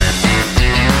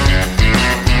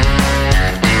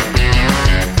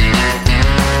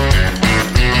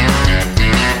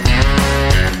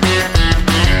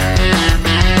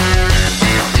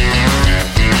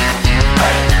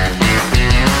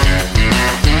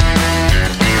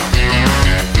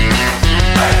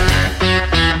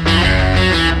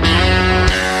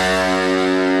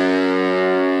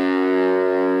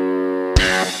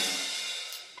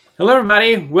Hello,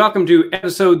 everybody. Welcome to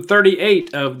episode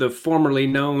 38 of the formerly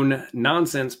known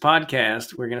Nonsense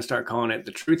Podcast. We're going to start calling it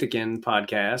the Truthican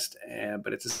Podcast,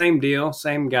 but it's the same deal,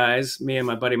 same guys, me and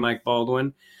my buddy Mike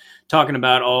Baldwin, talking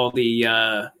about all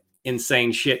the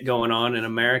insane shit going on in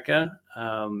America.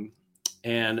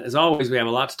 And as always, we have a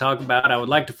lot to talk about. I would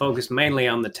like to focus mainly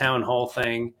on the town hall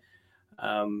thing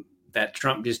that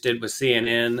Trump just did with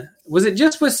CNN. Was it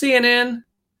just with CNN?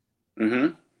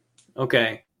 Mm-hmm.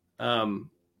 Okay.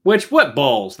 What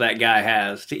balls that guy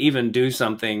has to even do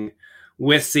something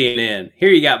with CNN.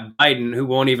 Here you got Biden, who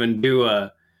won't even do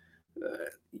a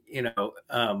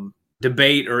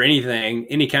debate or anything,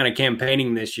 any kind of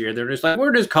campaigning this year. They're just like,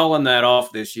 we're just calling that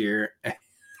off this year.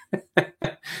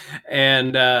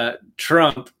 And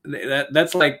Trump,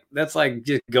 that's like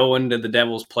just going to the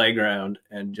devil's playground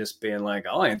and just being like,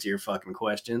 I'll answer your fucking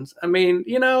questions. I mean,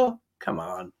 come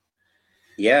on.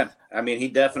 Yeah, I mean, he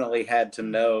definitely had to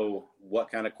know what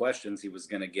kind of questions he was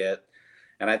going to get.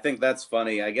 And I think that's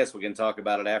funny. I guess we can talk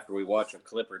about it after we watch a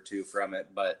clip or two from it,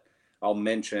 but I'll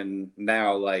mention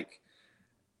now, like,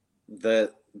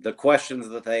 the questions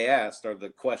that they asked are the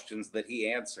questions that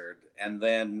he answered. And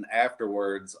then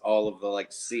afterwards, all of the,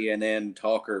 like, CNN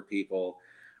talker people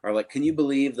are like, can you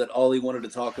believe that all he wanted to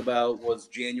talk about was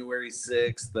January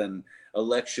 6th and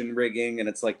election rigging? And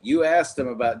it's like, you asked him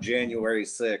about January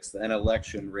 6th and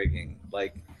election rigging.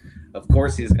 Like, of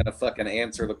course he's going to fucking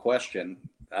answer the question.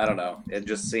 I don't know. It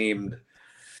just seemed,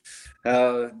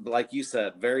 like you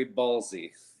said, very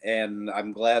ballsy. And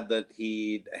I'm glad that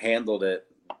he handled it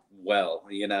well,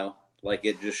 Like,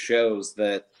 it just shows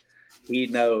that he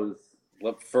knows.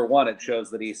 For one, it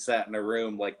shows that he sat in a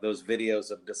room, like those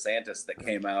videos of DeSantis that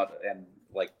came out and,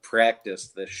 like,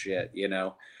 practiced this shit,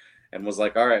 and was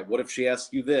like, all right, what if she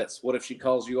asks you this? What if she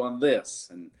calls you on this?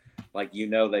 And, like,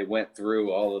 they went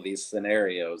through all of these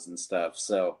scenarios and stuff.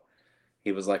 So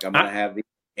he was like, I'm going to have the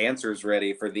answers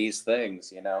ready for these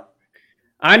things,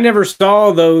 I never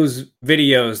saw those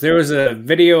videos. There was a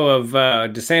video of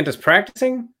DeSantis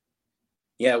practicing.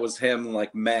 Yeah, it was him,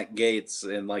 like Matt Gaetz,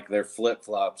 in, like, their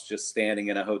flip-flops, just standing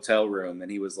in a hotel room. And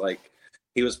he was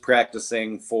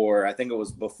practicing for, I think it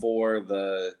was before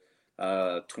the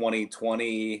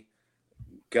 2020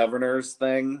 governor's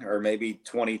thing, or maybe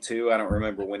 22. I don't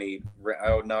remember when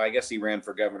I guess he ran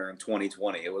for governor in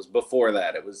 2020. It was before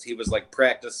that. He was like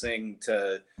practicing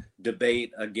to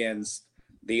debate against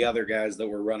the other guys that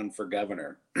were running for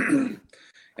governor.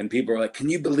 And people are like, can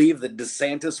you believe that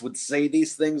DeSantis would say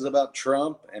these things about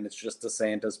Trump? And it's just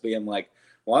DeSantis being like,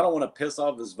 well, I don't want to piss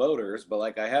off his voters, but,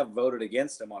 like, I have voted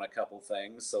against him on a couple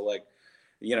things. So, like,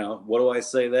 what do I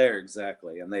say there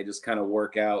exactly? And they just kind of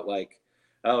work out, like,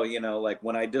 oh, like,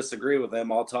 when I disagree with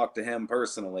him, I'll talk to him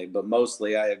personally, but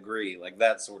mostly I agree, like,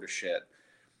 that sort of shit.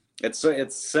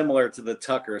 It's similar to the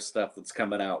Tucker stuff that's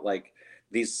coming out, like,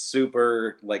 these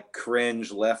super, like,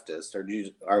 cringe leftists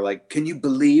are like, can you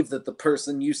believe that the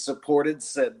person you supported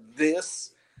said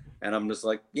this? And I'm just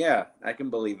like, yeah, I can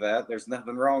believe that. There's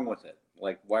nothing wrong with it.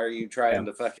 Like, why are you trying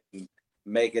to fucking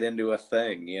make it into a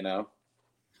thing,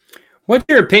 What's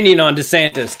your opinion on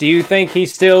DeSantis? Do you think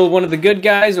he's still one of the good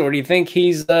guys, or do you think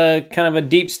he's kind of a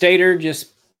deep stater,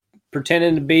 just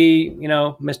pretending to be,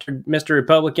 Mr.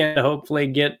 Republican to hopefully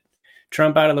get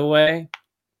Trump out of the way?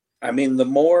 I mean, the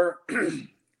more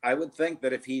I would think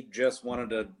that if he just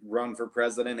wanted to run for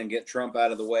president and get Trump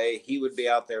out of the way, he would be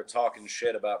out there talking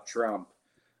shit about Trump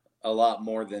a lot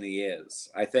more than he is.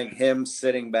 I think him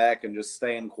sitting back and just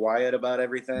staying quiet about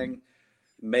everything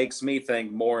makes me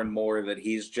think more and more that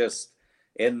he's just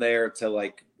in there to,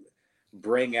 like,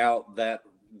 bring out the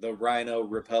Rhino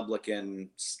Republican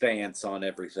stance on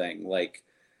everything. Like,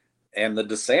 and the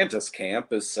DeSantis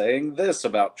camp is saying this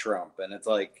about Trump. And it's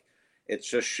like, it's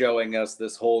just showing us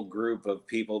this whole group of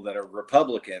people that are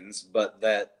Republicans, but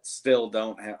that still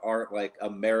aren't like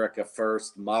America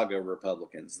First MAGA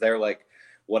Republicans. They're like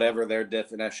whatever their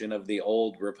definition of the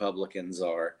old Republicans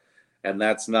are. And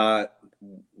that's not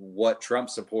what Trump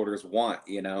supporters want,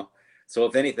 So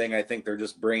if anything, I think they're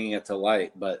just bringing it to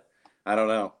light. But I don't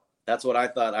know. That's what I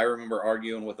thought. I remember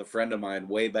arguing with a friend of mine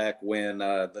way back when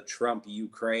the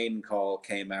Trump-Ukraine call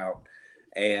came out.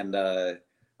 And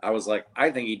I was like,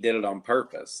 I think he did it on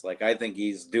purpose. Like, I think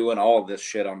he's doing all this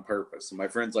shit on purpose. And my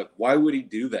friend's like, why would he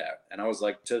do that? And I was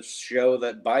like, to show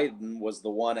that Biden was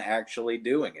the one actually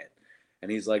doing it.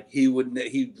 And he's like,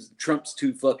 Trump's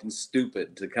too fucking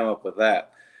stupid to come up with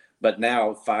that. But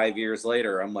now, 5 years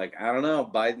later, I'm like, I don't know.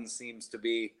 Biden seems to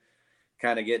be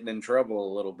kind of getting in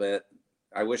trouble a little bit.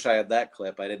 I wish I had that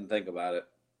clip. I didn't think about it.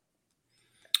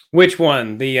 Which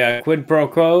one? The quid pro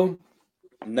quo?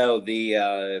 No,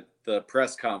 the the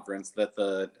press conference that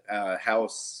the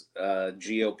House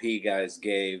GOP guys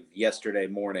gave yesterday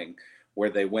morning, where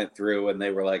they went through and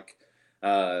they were like,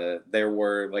 there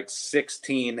were like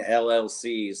 16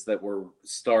 LLCs that were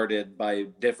started by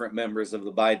different members of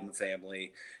the Biden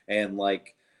family, and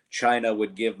like China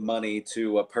would give money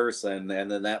to a person, and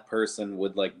then that person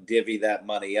would like divvy that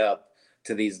money up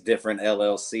to these different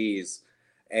LLCs.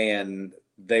 And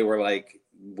they were like,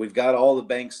 we've got all the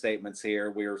bank statements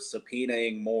here. We're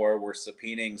subpoenaing more. We're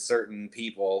subpoenaing certain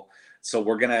people. So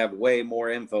we're going to have way more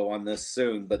info on this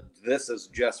soon. But this is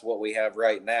just what we have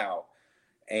right now.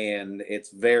 And it's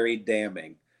very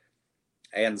damning.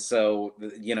 And so,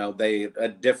 you know,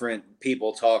 different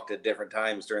people talked at different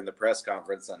times during the press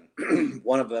conference. And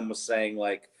one of them was saying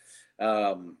like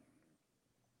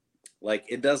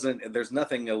there's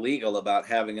nothing illegal about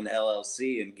having an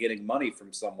LLC and getting money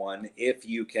from someone if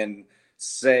you can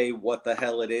say what the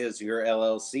hell it is your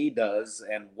LLC does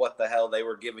and what the hell they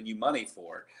were giving you money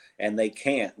for. And they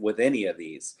can't with any of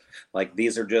these. Like,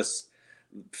 these are just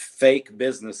fake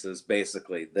businesses,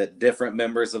 basically, that different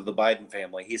members of the Biden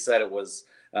family. He said it was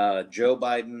Joe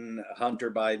Biden, Hunter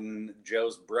Biden,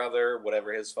 Joe's brother,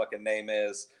 whatever his fucking name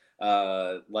is,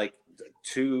 like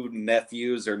 2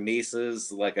 nephews or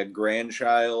nieces, like a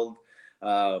grandchild,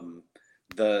 the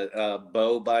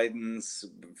Beau Biden's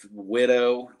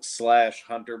widow /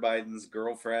 Hunter Biden's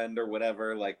girlfriend or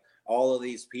whatever. Like, all of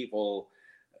these people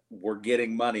were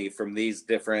getting money from these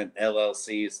different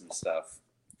LLCs and stuff.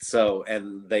 So,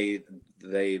 and they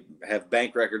have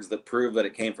bank records that prove that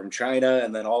it came from China,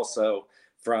 and then also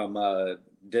from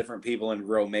different people in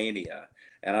Romania.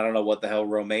 And I don't know what the hell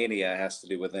Romania has to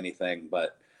do with anything,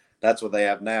 but that's what they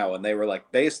have now. And they were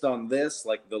like, based on this,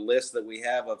 like the list that we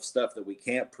have of stuff that we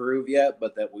can't prove yet,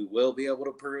 but that we will be able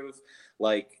to prove,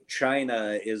 like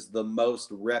China is the most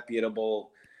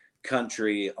reputable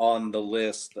country on the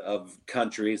list of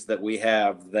countries that we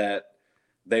have that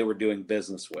they were doing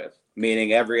business with,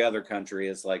 meaning every other country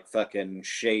is like fucking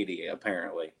shady,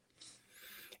 apparently.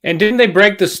 And didn't they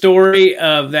break the story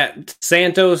of that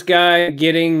Santos guy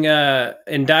getting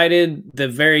indicted the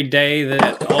very day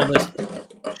that all this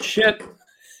shit?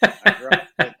 I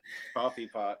dropped the coffee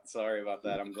pot. Sorry about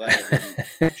that. I'm glad it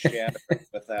didn't shatter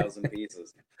 1,000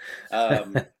 pieces.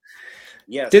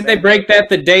 Yes. Didn't they break that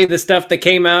the day the stuff that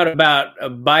came out about the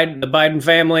Biden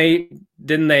family?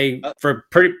 Didn't they for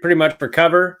pretty much for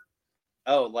cover?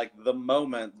 Oh, like the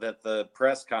moment that the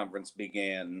press conference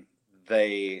began,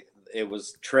 it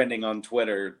was trending on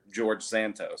Twitter, George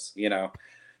Santos, you know?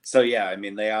 So yeah, I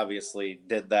mean, they obviously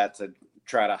did that to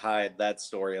try to hide that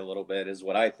story a little bit, is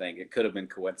what I think. It could have been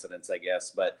coincidence, I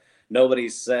guess, but nobody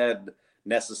said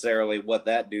necessarily what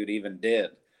that dude even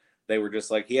did. They were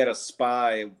just like, he had a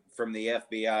spy from the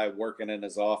FBI working in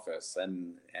his office,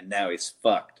 and now he's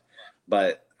fucked.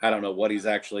 But I don't know what he's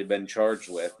actually been charged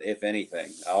with, if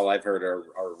anything. All I've heard are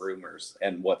rumors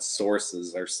and what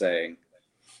sources are saying.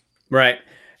 Right.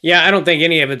 Yeah, I don't think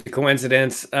any of it's a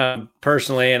coincidence,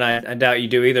 personally, and I doubt you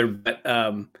do either. But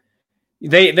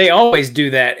they always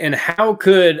do that. And how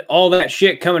could all that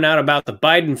shit coming out about the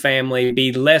Biden family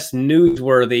be less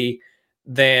newsworthy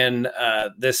than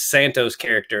this Santos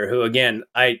character? Who, again,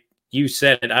 you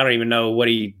said it. I don't even know what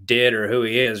he did or who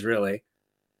he is, really.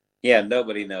 Yeah,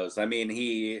 nobody knows. I mean,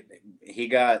 he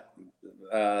got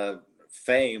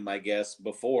fame, I guess,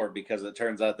 before, because it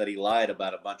turns out that he lied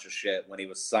about a bunch of shit when he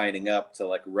was signing up to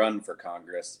like run for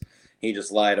Congress. He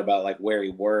just lied about like where he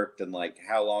worked and like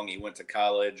how long he went to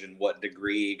college and what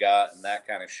degree he got and that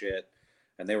kind of shit.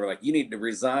 And they were like, you need to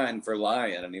resign for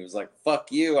lying. And he was like,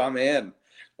 fuck you, I'm in.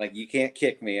 Like, you can't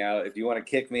kick me out. If you want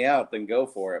to kick me out, then go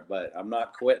for it. But I'm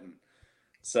not quitting.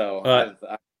 So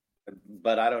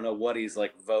but I don't know what he's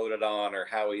like voted on or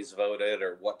how he's voted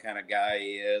or what kind of guy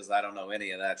he is. I don't know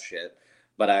any of that shit.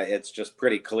 But it's just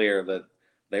pretty clear that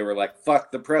they were like,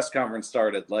 fuck, the press conference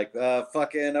started. Like,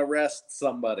 fucking arrest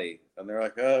somebody. And they're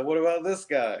like, what about this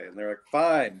guy? And they're like,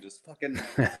 fine, just fucking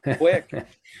quick.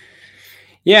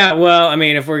 Yeah, well, I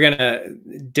mean, if we're gonna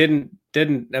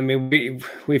I mean,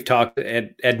 we've talked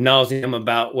ad nauseum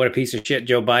about what a piece of shit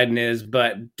Joe Biden is,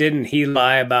 but didn't he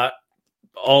lie about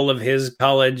all of his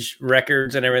college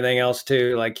records and everything else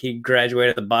too? Like, he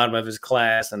graduated at the bottom of his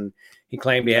class, and he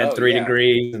claimed he had 3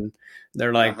 degrees, and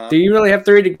they're like, do you really have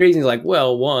 3 degrees? And he's like,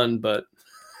 well, 1, but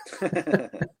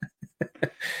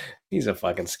he's a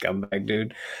fucking scumbag,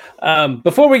 dude.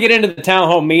 Before we get into the town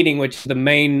hall meeting, which is the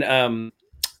main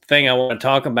thing I want to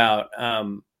talk about,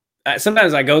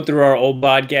 sometimes I go through our old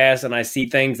podcast and I see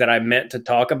things that I meant to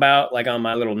talk about, like on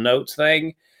my little notes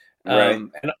thing. Right.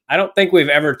 And I don't think we've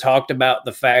ever talked about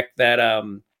the fact that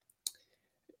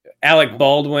Alec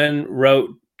Baldwin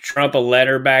wrote Trump a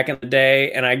letter back in the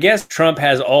day, and I guess Trump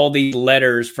has all these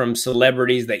letters from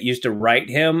celebrities that used to write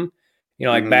him.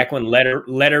 Like back when letter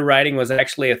writing was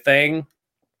actually a thing.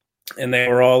 And they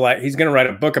were all like, he's going to write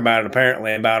a book about it,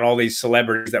 apparently, about all these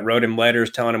celebrities that wrote him letters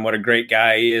telling him what a great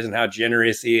guy he is and how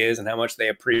generous he is and how much they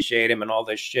appreciate him and all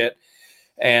this shit.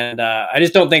 And I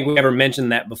just don't think we ever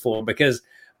mentioned that before, because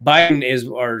Baldwin is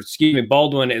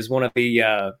one of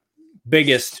the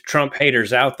biggest Trump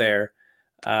haters out there.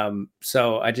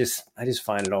 So I just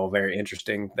find it all very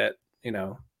interesting that,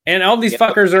 and all these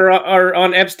fuckers are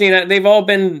on Epstein. They've all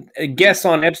been guests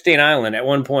on Epstein Island at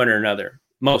one point or another,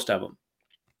 most of them.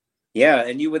 Yeah,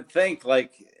 and you would think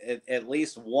like at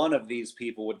least one of these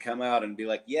people would come out and be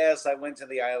like, yes, I went to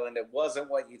the island. It wasn't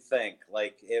what you think.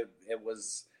 Like it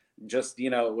was just,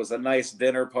 it was a nice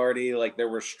dinner party. Like there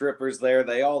were strippers there.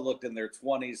 They all looked in their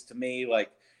 20s to me.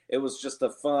 Like it was just a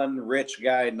fun rich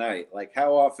guy night. Like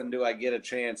how often do I get a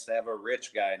chance to have a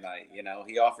rich guy night?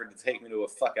 He offered to take me to a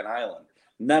fucking island.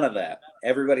 None of that.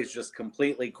 Everybody's just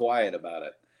completely quiet about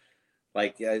it.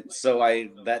 Like,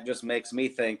 that just makes me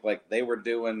think like they were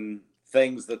doing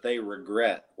things that they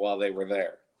regret while they were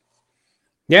there.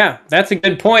 Yeah, that's a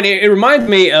good point. It reminds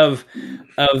me of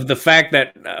the fact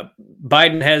that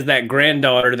Biden has that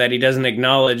granddaughter that he doesn't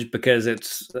acknowledge because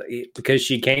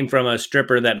she came from a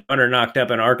stripper that got her knocked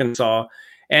up in Arkansas.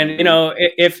 And,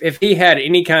 if he had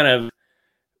any kind of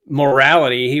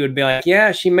morality, he would be like,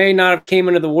 yeah, she may not have came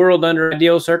into the world under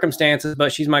ideal circumstances,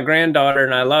 but she's my granddaughter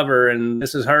and I love her and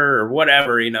this is her or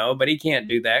whatever, but he can't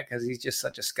do that because he's just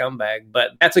such a scumbag.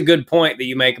 But that's a good point that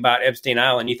you make about Epstein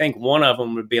Island. You think one of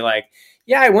them would be like,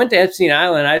 yeah, I went to Epstein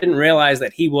Island. I didn't realize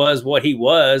that he was what he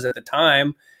was at the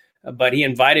time, but he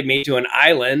invited me to an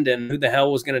island, and who the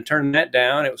hell was going to turn that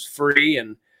down? It was free.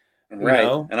 And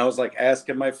right. And I was like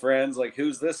asking my friends, like,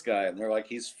 who's this guy? And they're like,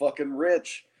 he's fucking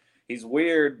rich. He's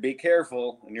weird. Be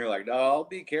careful. And you're like, no, I'll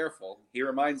be careful. He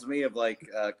reminds me of like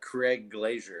Craig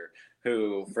Glazier,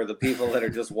 who, for the people that are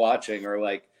just watching, are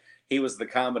like, he was the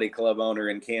comedy club owner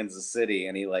in Kansas City,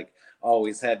 and he like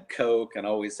always had coke and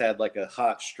always had like a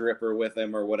hot stripper with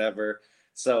him or whatever.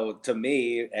 So to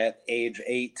me, at age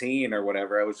 18 or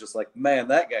whatever, I was just like, man,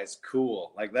 that guy's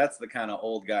cool. Like that's the kind of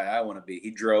old guy I want to be. He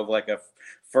drove like a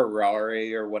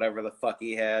Ferrari or whatever the fuck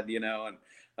he had,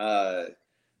 and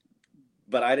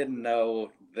but I didn't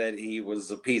know that he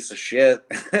was a piece of shit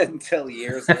until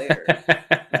years later.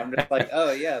 I'm just like,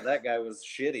 oh yeah, that guy was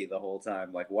shitty the whole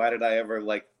time. Like, why did I ever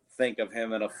like think of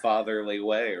him in a fatherly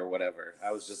way or whatever?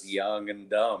 I was just young and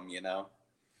dumb,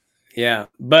 Yeah,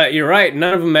 but you're right.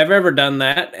 None of them have ever done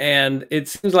that. And it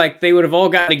seems like they would have all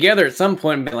gotten together at some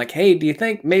point and been like, hey, do you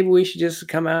think maybe we should just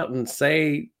come out and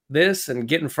say this and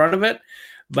get in front of it?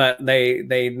 But they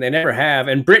never have.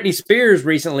 And Britney Spears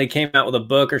recently came out with a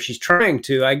book, or she's trying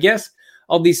to. I guess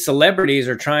all these celebrities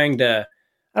are trying to,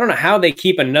 I don't know how they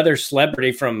keep another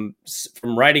celebrity from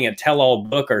writing a tell-all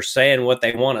book or saying what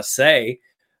they want to say.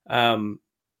 And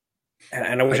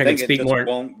I wish I could speak more. It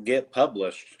won't get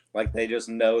published. Like they just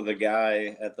know the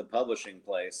guy at the publishing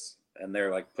place and they're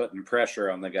like putting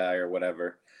pressure on the guy or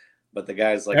whatever. But the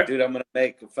guy's like, dude, I'm going to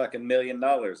make a fucking $1 million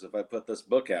if I put this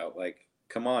book out. Like,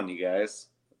 come on, you guys.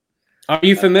 Are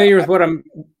you familiar with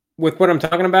what I'm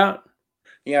talking about?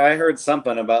 Yeah, I heard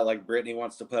something about like Britney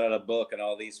wants to put out a book and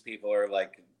all these people are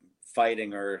like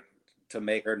fighting her to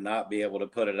make her not be able to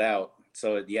put it out.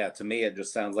 So yeah, to me, it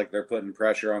just sounds like they're putting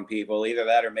pressure on people. Either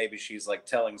that, or maybe she's like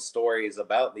telling stories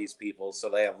about these people. So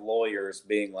they have lawyers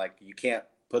being like, you can't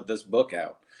put this book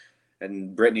out.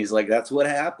 And Britney's like, that's what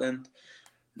happened.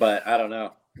 But I don't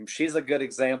know. She's a good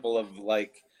example of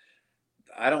like,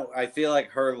 I feel like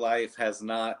her life has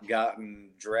not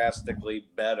gotten drastically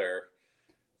better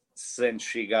since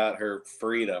she got her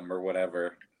freedom or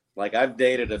whatever. Like I've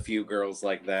dated a few girls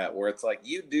like that where it's like,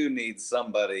 you do need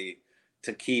somebody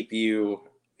to keep you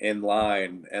in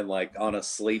line and like on a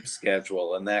sleep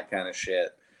schedule and that kind of shit.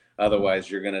 Otherwise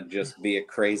you're going to just be a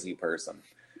crazy person.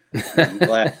 I'm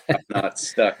glad I'm not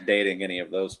stuck dating any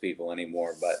of those people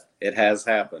anymore, but it has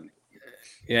happened.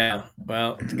 Yeah,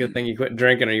 well, it's a good thing you quit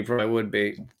drinking, or you probably would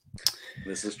be.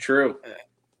 This is true.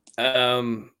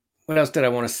 What else did I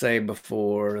want to say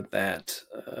before that?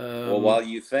 Well, while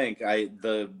you think,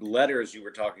 the letters you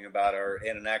were talking about are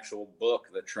in an actual book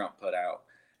that Trump put out,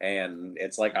 and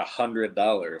it's like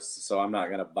 $100. So I'm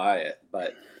not gonna buy it,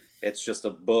 but it's just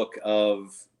a book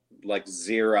of like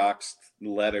Xeroxed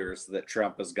letters that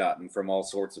Trump has gotten from all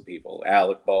sorts of people.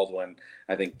 Alec Baldwin,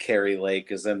 I think Carrie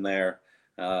Lake is in there.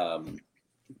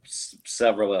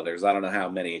 Several others. I don't know how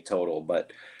many total,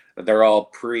 but they're all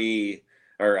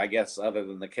or I guess other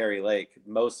than the Carrie Lake,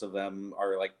 most of them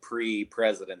are like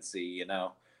pre-presidency,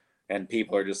 And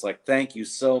people are just like, thank you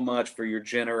so much for your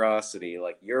generosity.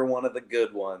 Like, you're one of the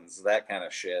good ones, that kind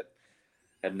of shit.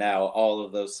 And now all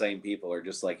of those same people are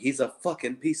just like, he's a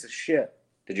fucking piece of shit.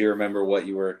 Did you remember what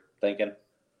you were thinking?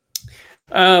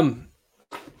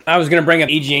 I was going to bring up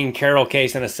E. Jean Carroll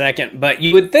case in a second, but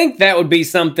you would think that would be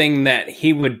something that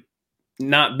he would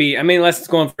not be. I mean, unless it's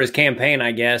going for his campaign,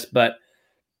 I guess, but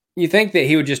you think that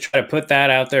he would just try to put that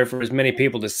out there for as many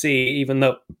people to see, even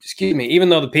though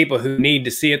the people who need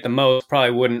to see it the most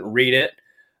probably wouldn't read it.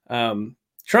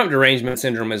 Trump derangement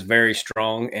syndrome is very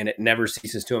strong, and it never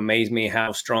ceases to amaze me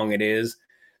how strong it is.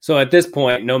 So at this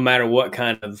point, no matter what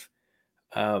kind of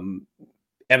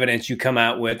evidence you come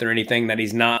out with or anything that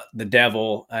he's not the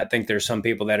devil, I think there's some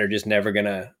people that are just never going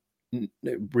to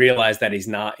realize that he's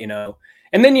not,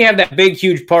 And then you have that big,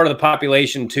 huge part of the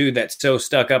population, too, that's so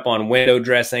stuck up on window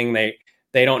dressing. They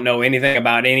don't know anything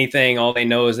about anything. All they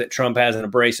know is that Trump has an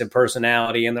abrasive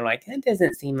personality, and they're like, that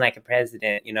doesn't seem like a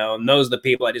president, And those are the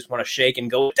people I just want to shake and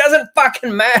go, it doesn't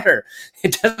fucking matter.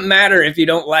 It doesn't matter if you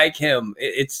don't like him.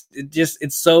 It's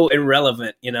so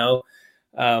irrelevant,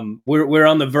 We're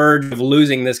on the verge of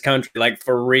losing this country, like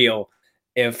for real,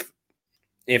 if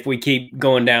we keep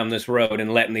going down this road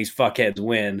and letting these fuckheads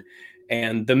win.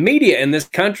 And the media in this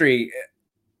country,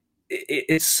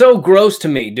 it's so gross to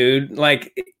me, dude.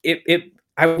 Like,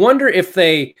 I wonder if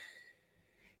they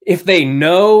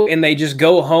know and they just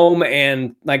go home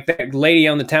and, like that lady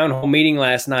on the town hall meeting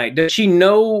last night, does she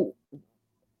know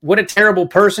what a terrible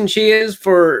person she is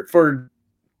for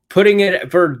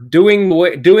doing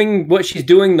what she's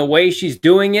doing the way she's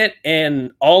doing it,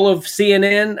 and all of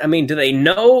CNN? I mean, do they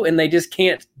know and they just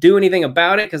can't do anything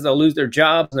about it because they'll lose their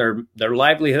jobs, their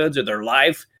livelihoods, or their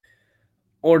life?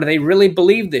 Or do they really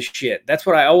believe this shit? That's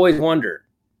what I always wonder.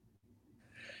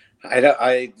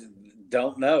 I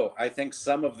don't know. I think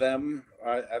some of them,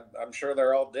 I'm sure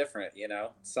they're all different,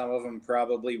 Some of them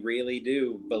probably really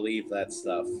do believe that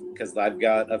stuff, because I've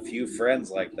got a few friends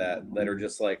like that are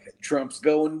just like, Trump's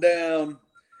going down.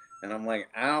 And I'm like,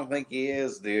 I don't think he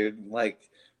is, dude. Like,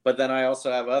 but then I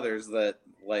also have others that,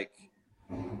 like,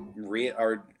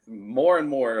 are more and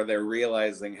more, they're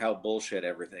realizing how bullshit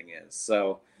everything is.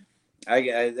 So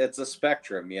it's a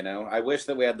spectrum, I wish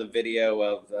that we had the video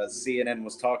of CNN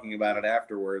was talking about it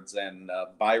afterwards, and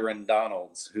Byron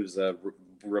Donalds, who's a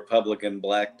Republican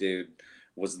black dude,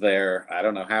 was there. I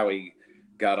don't know how he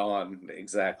got on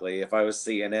exactly. If I was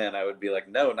CNN, I would be like,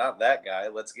 no, not that guy.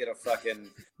 Let's get a fucking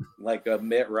like a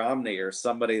Mitt Romney or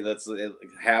somebody that's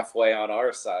halfway on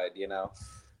our side,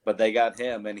 But they got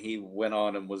him, and he went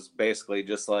on and was basically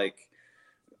just like,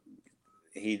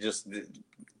 he just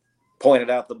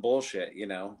pointed out the bullshit,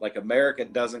 like America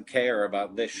doesn't care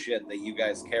about this shit that you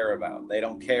guys care about. They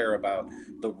don't care about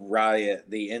the riot,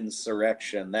 the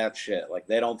insurrection, that shit. Like,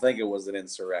 they don't think it was an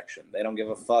insurrection. They don't give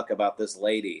a fuck about this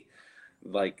lady.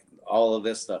 Like, all of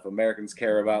this stuff. Americans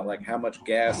care about, like, how much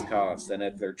gas costs and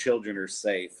if their children are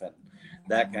safe and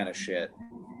that kind of shit.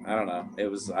 I don't know.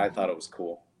 I thought it was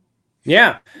cool.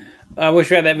 Yeah. I wish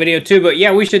we had that video too, but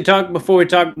yeah, we should talk before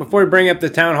we bring up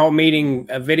the town hall meeting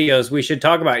videos. We should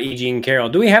talk about E. Jean Carroll.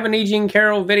 Do we have an E. Jean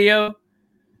Carroll video?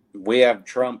 We have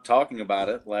Trump talking about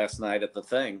it last night at the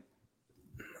thing.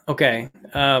 Okay.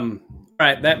 All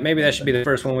right. Maybe that should be the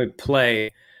first one we play.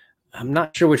 I'm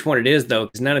not sure which one it is though,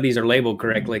 because none of these are labeled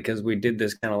correctly because we did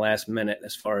this kind of last minute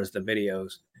as far as the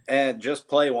videos. And just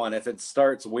play one. If it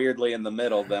starts weirdly in the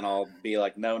middle, then I'll be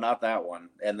like, no, not that one.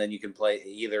 And then you can play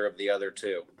either of the other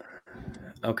two.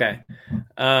 Okay.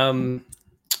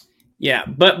 Yeah,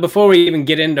 but before we even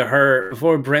get into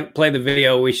before we play the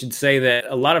video, we should say that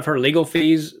a lot of her legal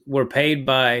fees were paid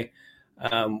by,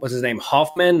 what's his name,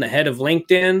 Hoffman, the head of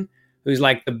LinkedIn, who's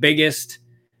like the biggest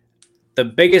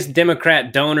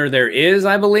Democrat donor there is,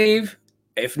 I believe,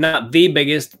 if not the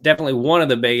biggest, definitely one of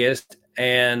the biggest.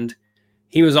 And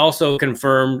he was also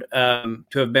confirmed to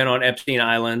have been on Epstein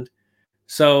Island.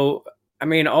 So, I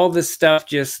mean, all this stuff,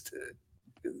 just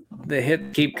the hits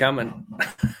keep coming.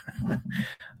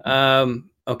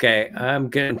 Okay, I'm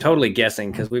totally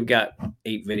guessing because we've got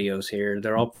 8 videos here.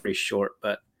 They're all pretty short,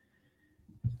 but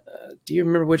do you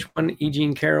remember which one E.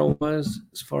 Jean Carroll was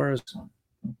as far as...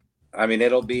 I mean,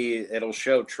 it'll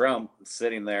show Trump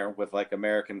sitting there with like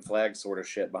American flag sort of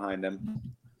shit behind him.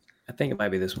 I think it might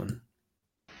be this one.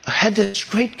 I had this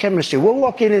great chemistry. We're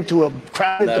walking into a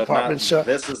crowded department, sir.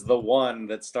 This is the one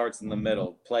that starts in the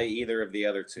middle. Play either of the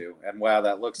other two. And wow,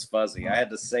 that looks fuzzy. I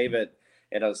had to save it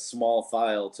in a small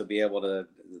file to be able to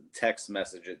text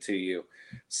message it to you.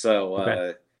 So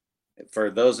okay. For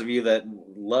those of you that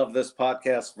love this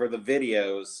podcast for the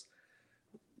videos,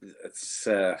 it's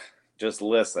just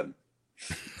listen.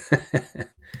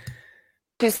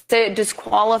 to say it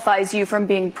disqualifies you from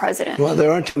being president? Well,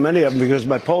 there aren't too many of them because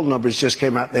my poll numbers just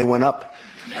came out. They went up.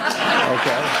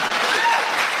 Okay.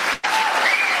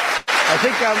 I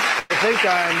think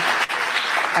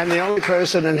I'm the only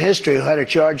person in history who had a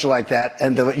charge like that.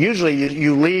 And usually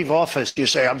you leave office, you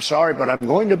say, I'm sorry, but I'm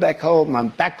going back home. I'm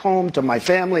back home to my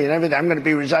family and everything. I'm going to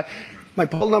be resigned. My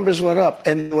poll numbers went up,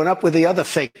 and went up with the other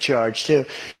fake charge, too.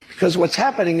 Because what's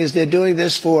happening is they're doing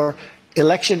this for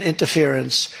election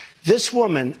interference. This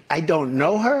woman, I don't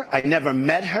know her. I never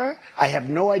met her. I have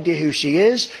no idea who she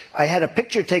is. I had a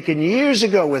picture taken years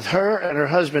ago with her and her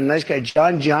husband, nice guy,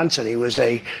 John Johnson. He was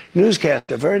a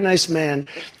newscaster, very nice man.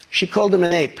 She called him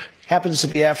an ape. Happens to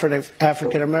be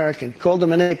African American. Called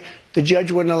him an ape. The judge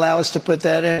wouldn't allow us to put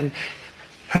that in.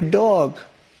 Her dog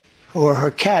or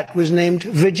her cat was named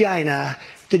Vagina.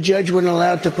 The judge wouldn't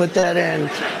allow to put that in.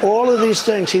 All of these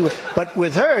things. But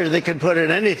with her, they could put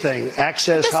in anything.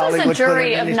 Access, this Hollywood. This was a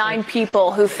jury of 9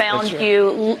 people who found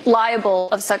you liable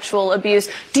of sexual abuse.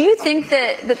 Do you think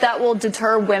that will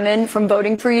deter women from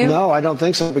voting for you? No, I don't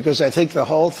think so, because I think the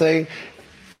whole thing,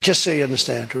 just so you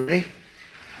understand, really,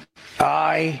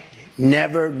 I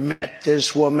never met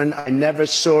this woman. I never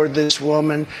saw this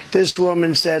woman. This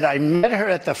woman said, I met her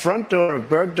at the front door of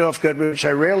Bergdorf Goodman, which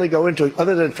I rarely go into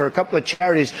other than for a couple of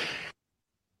charities.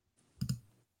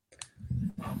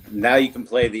 Now you can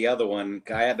play the other one.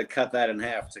 I had to cut that in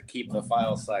half to keep the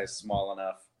file size small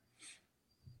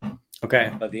enough.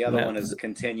 Okay. But the other one is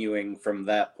continuing from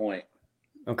that point.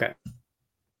 Okay.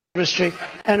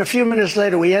 And a few minutes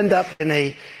later, we end up in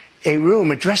a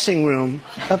dressing room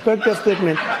of Bergdorf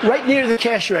Goodman, right near the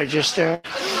cash register.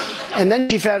 And then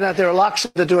she found out there were locks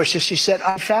at the door. So she said,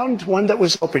 I found one that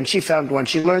was open. She found one.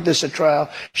 She learned this at trial.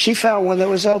 She found one that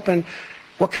was open.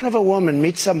 What kind of a woman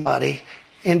meets somebody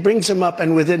and brings them up,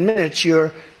 and within minutes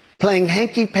you're playing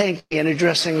hanky-panky in a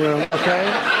dressing room, okay?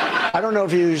 I don't know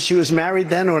if she was married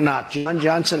then or not. John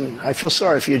Johnson, I feel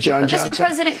sorry for you, John Johnson. Mr.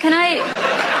 President, can I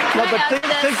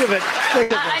think of it.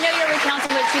 I know you're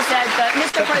recounting what she said, but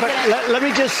Mr. President. Let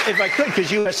me just, if I could,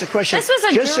 because you asked the question. This was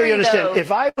a just so you understand, though.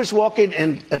 if I was walking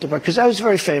in at the bar, because I was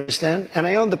very famous then, and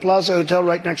I owned the Plaza Hotel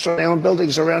right next door, I owned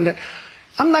buildings around it,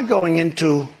 I'm not going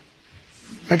into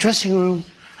a dressing room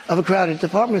of a crowded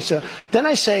department store. Then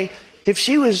I say, if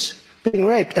she was being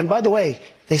raped, and by the way,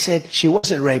 they said she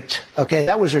wasn't raped. Okay,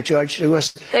 that was her charge. They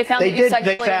found that you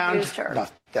sexually abused her.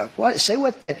 What? Say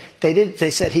what? They did.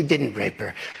 They said he didn't rape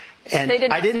her. And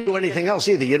I didn't do anything else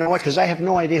either. You know what? Because I have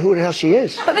no idea who the hell she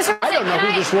is. But Mr. President, I don't know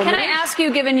who this woman is. Can I ask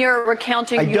you, given your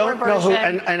recounting your version? I don't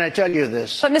know who, and I tell you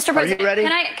this. But Mr. President, are you ready?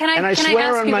 Can I swear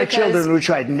ask on you my children, which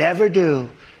I'd never do.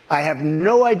 I have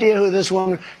no idea who this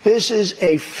woman. This is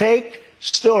a fake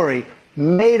story,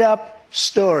 made up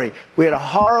story. We had a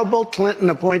horrible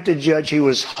Clinton-appointed judge. He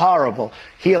was horrible.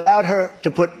 He allowed her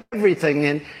to put everything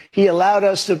in. He allowed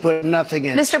us to put nothing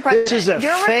in. Mr. President, this is a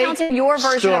you're fake recounting your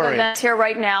version story. of events here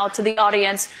right now to the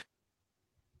audience.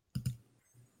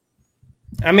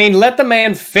 I mean, let the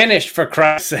man finish, for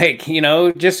Christ's sake. You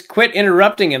know, just quit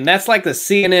interrupting him. That's like the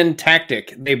CNN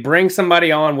tactic. They bring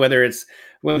somebody on, whether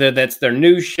that's their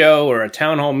news show or a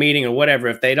town hall meeting or whatever.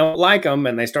 If they don't like them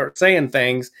and they start saying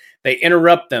things, they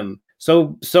interrupt them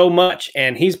so much.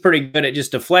 And he's pretty good at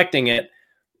just deflecting it.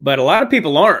 But a lot of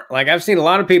people aren't. Like, I've seen a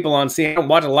lot of people on CNN. I don't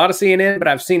watch a lot of CNN, but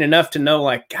I've seen enough to know,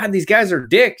 like, God, these guys are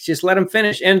dicks. Just let them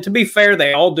finish. And to be fair,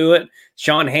 they all do it.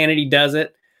 Sean Hannity does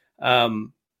it.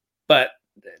 But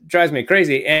it drives me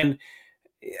crazy. And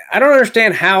I don't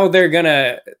understand how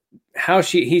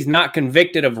he's not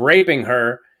convicted of raping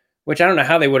her, which I don't know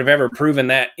how they would have ever proven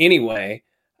that anyway.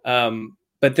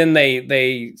 But then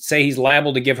they say he's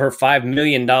liable to give her $5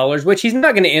 million, which he's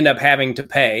not going to end up having to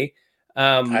pay.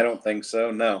 I don't think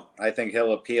so. No, I think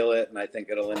he'll appeal it, and I think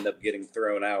it'll end up getting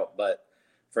thrown out. But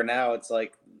for now, it's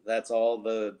like that's all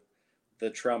the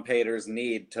Trump haters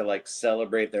need to like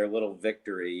celebrate their little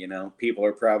victory. You know, people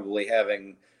are probably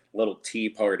having little tea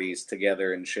parties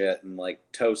together and shit, and like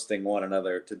toasting one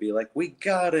another to be like, "We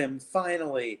got him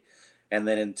finally." And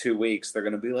then in 2 weeks, they're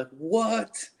gonna be like,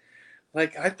 "What?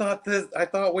 Like I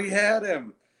thought we had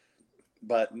him."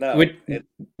 But no,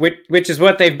 which is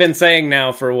what they've been saying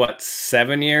now for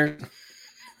 7 years?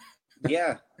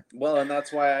 Yeah. Well, and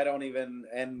that's why I don't even,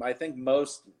 and I think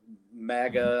most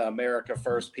MAGA America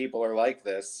First people are like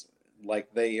this.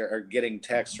 Like they are getting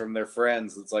texts from their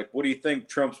friends. It's like, what do you think?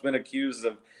 Trump's been accused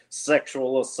of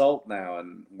sexual assault now.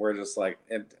 And we're just like,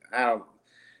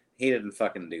 he didn't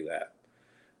fucking do that.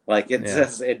 Like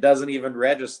it doesn't even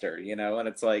register, you know? And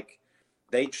it's like,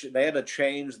 they had to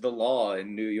change the law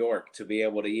in New York to be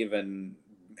able to even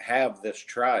have this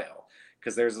trial,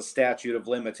 because there's a statute of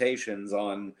limitations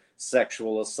on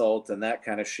sexual assault and that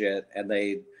kind of shit, and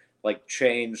they like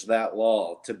changed that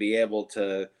law to be able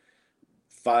to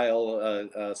file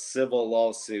a civil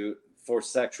lawsuit for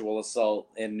sexual assault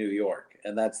in New York.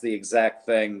 And that's the exact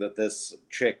thing that this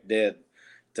chick did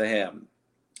to him.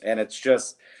 And it's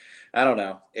just, I don't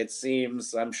know. It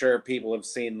seems, I'm sure people have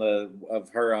seen of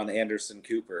her on Anderson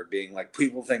Cooper being like,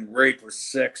 people think rape was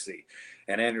sexy.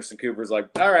 And Anderson Cooper's like,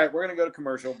 all right, we're going to go to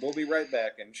commercial. We'll be right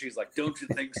back. And she's like, don't you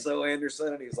think so,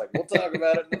 Anderson? And he's like, we'll talk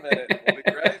about it in a minute. We'll be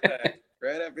right back,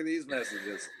 right after these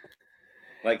messages.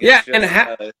 Like, it's Yeah,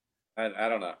 just, and I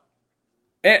don't know.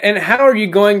 And how are you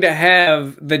going to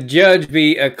have the judge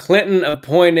be a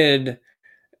Clinton-appointed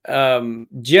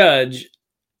judge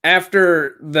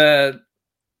after the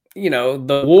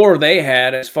war they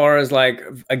had as far as like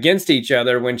against each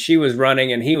other when she was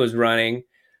running and he was running?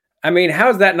 I mean, how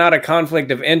is that not a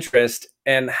conflict of interest?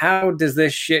 And how does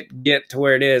this shit get to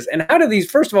where it is? And how do these,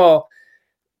 first of all,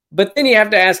 but then you have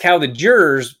to ask how the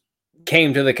jurors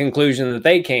came to the conclusion that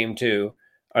they came to.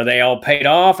 Are they all paid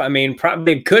off? I mean,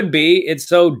 probably could be. It's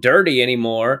so dirty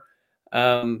anymore.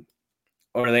 Or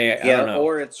they, I don't know.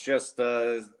 Or it's just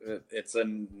it's a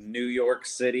New York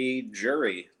City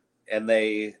jury, and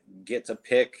they get to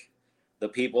pick the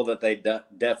people that they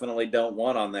definitely don't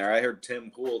want on there. I heard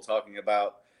Tim Pool talking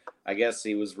about, I guess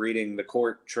he was reading the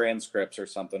court transcripts or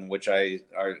something, which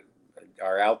are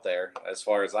out there as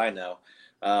far as I know.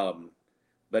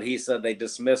 But he said they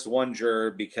dismissed one juror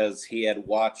because he had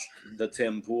watched the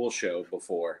Tim Pool show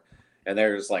before. And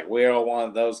they're just like, we don't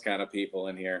want those kind of people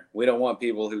in here. We don't want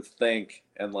people who think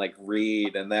and like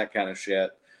read and that kind of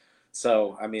shit.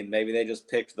 So, I mean, maybe they just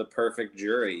picked the perfect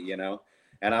jury, you know?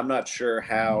 And I'm not sure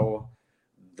how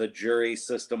the jury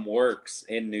system works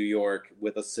in New York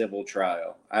with a civil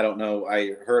trial. I don't know.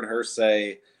 I heard her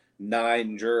say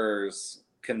 9 jurors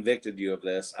convicted you of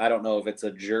this. I don't know if it's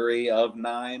a jury of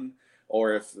 9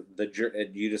 or if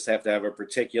you just have to have a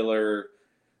particular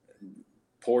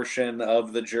portion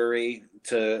of the jury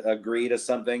to agree to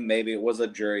something. Maybe it was a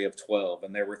jury of 12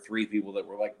 and there were 3 people that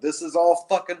were like, this is all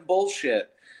fucking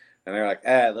bullshit. And they're like,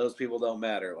 those people don't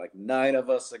matter. Like 9 of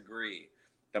us agree.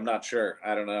 I'm not sure.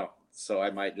 I don't know. So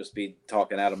I might just be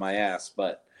talking out of my ass,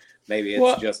 but maybe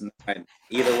it's just 9.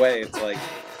 Either way, it's like,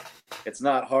 it's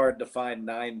not hard to find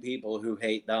 9 people who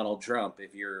hate Donald Trump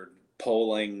if you're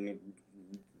polling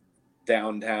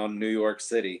downtown New York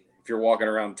City. If you're walking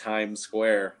around Times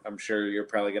Square, I'm sure you're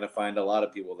probably going to find a lot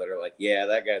of people that are like, yeah,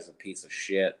 that guy's a piece of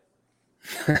shit.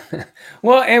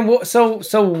 Well, and so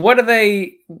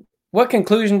what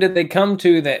conclusion did they come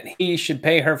to that he should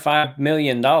pay her $5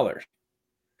 million?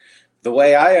 The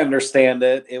way I understand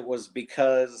it, it was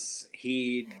because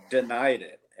he denied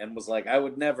it and was like, I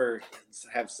would never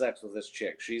have sex with this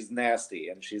chick. She's nasty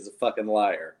and she's a fucking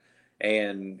liar.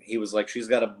 And he was like, she's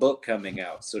got a book coming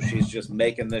out, so she's just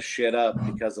making this shit up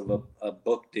because of a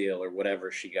book deal or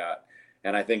whatever she got.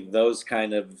 And I think those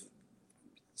kind of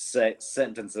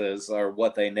sentences are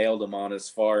what they nailed him on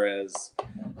as far as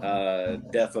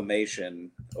defamation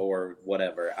or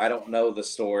whatever. I don't know the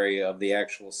story of the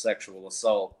actual sexual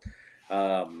assault,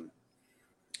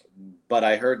 but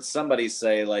I heard somebody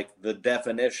say like the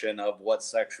definition of what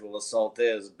sexual assault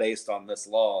is based on this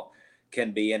law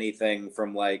can be anything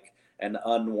from like an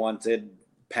unwanted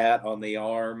pat on the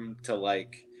arm to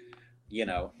like, you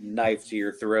know, knife to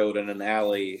your throat in an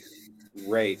alley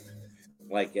rape,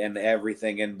 like, and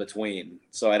everything in between.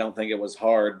 So I don't think it was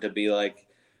hard to be like,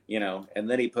 you know, and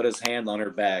then he put his hand on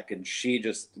her back and she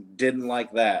just didn't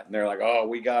like that. And they're like, oh,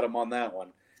 we got him on that one.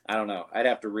 I don't know. I'd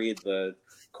have to read the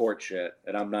court shit,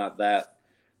 and I'm not that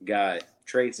guy.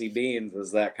 Tracy Beans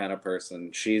is that kind of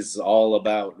person. She's all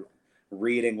about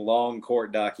reading long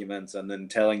court documents and then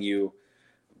telling you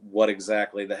what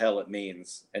exactly the hell it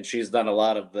means. And she's done a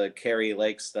lot of the Carrie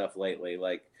Lake stuff lately.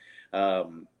 Like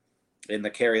in the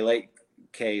Carrie Lake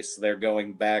case, they're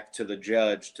going back to the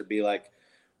judge to be like,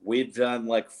 we've done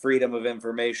like Freedom of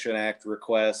Information Act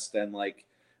request and like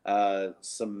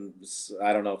some,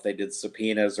 I don't know if they did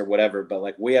subpoenas or whatever, but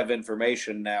like we have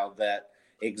information now that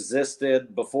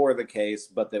existed before the case,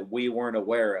 but that we weren't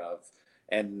aware of.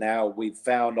 And now we've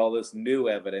found all this new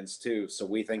evidence too. So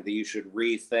we think that you should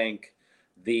rethink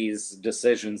these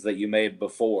decisions that you made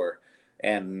before.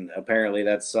 And apparently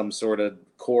that's some sort of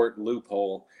court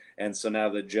loophole. And so now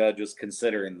the judge is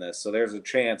considering this. So there's a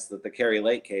chance that the Carrie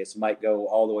Lake case might go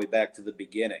all the way back to the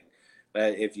beginning.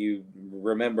 If you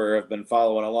remember, I've been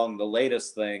following along, the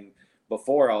latest thing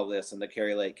before all this in the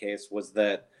Carrie Lake case was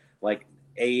that like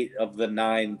 8 of the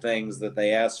 9 things that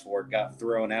they asked for got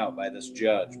thrown out by this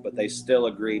judge, but they still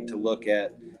agreed to look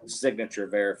at signature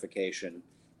verification.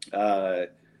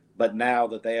 But But now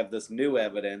that they have this new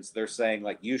evidence, they're saying,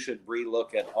 like, you should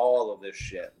relook at all of this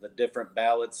shit, the different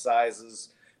ballot sizes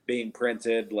being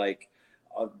printed, like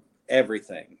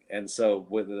everything. And so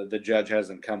the judge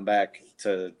hasn't come back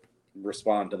to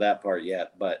respond to that part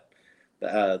yet, but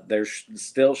there's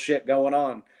still shit going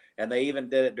on. And they even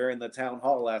did it during the town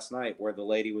hall last night, where the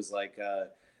lady was like,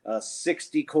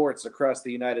 60 courts across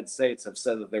the United States have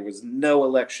said that there was no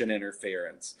election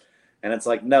interference. And it's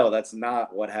like, no, that's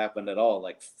not what happened at all.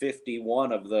 Like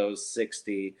 51 of those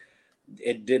 60,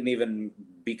 it didn't even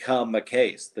become a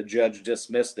case. The judge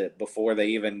dismissed it before they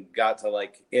even got to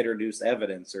like introduce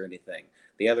evidence or anything.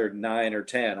 The other 9 or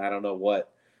 10, I don't know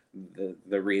what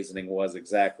the reasoning was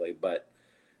exactly, but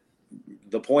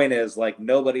the point is, like,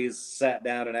 nobody's sat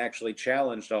down and actually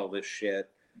challenged all this shit,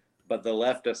 but the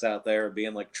leftists out there are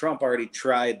being like, Trump already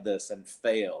tried this and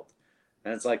failed.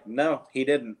 And it's like, no, he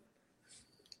didn't.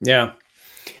 Yeah,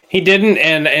 he didn't,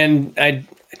 and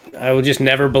I will just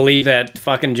never believe that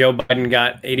fucking Joe Biden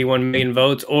got 81 million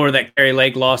votes, or that Kari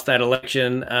Lake lost that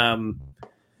election.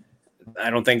 I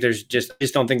don't think there's just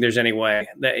don't think there's any way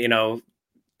that, you know,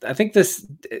 I think this,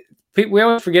 we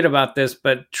always forget about this,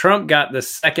 but Trump got the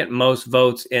second most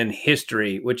votes in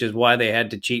history, which is why they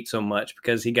had to cheat so much,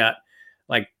 because he got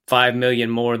like 5 million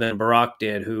more than Barack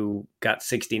did, who got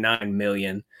 69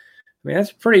 million. I mean,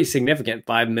 that's pretty significant,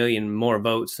 5 million more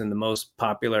votes than the most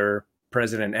popular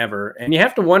president ever. And you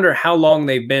have to wonder how long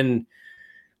they've been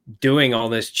doing all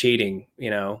this cheating, you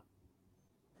know?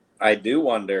 I do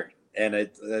wonder.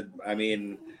 And I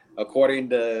mean,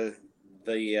 according to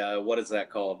the, what is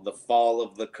that called? The Fall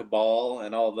of the Cabal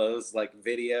and all those like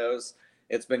videos,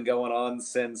 it's been going on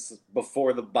since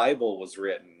before the Bible was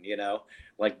written, you know,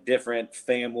 like different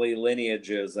family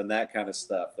lineages and that kind of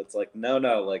stuff. It's like, no,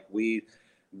 like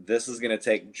this is going to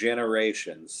take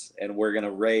generations, and we're going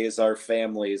to raise our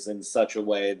families in such a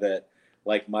way that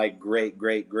like my great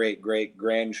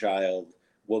grandchild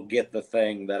will get the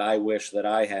thing that I wish that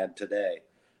I had today.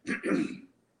 So,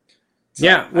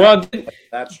 yeah, well,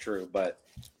 that's true, but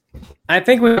I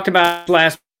think we talked about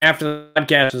after the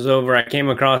podcast was over. I came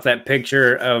across that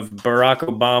picture of Barack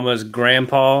Obama's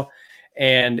grandpa,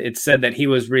 and it said that he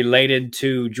was related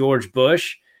to George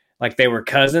Bush, like they were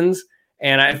cousins.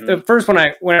 And the first when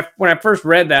I first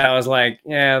read that, I was like,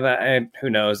 yeah, who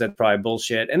knows? That's probably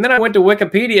bullshit. And then I went to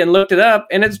Wikipedia and looked it up,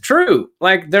 and it's true.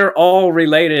 Like, they're all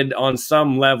related on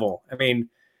some level. I mean,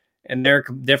 and they're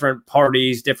different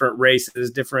parties, different races,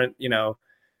 different, you know.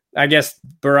 I guess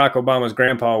Barack Obama's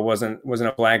grandpa wasn't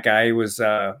a black guy. He was,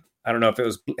 I don't know if it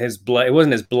was his blood. It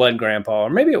wasn't his blood grandpa, or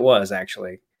maybe it was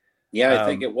actually. Yeah, I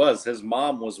think it was. His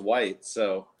mom was white,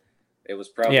 so it was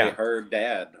probably her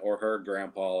dad or her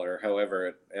grandpa, or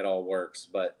however it all works.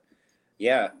 But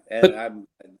yeah, and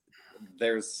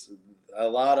there's a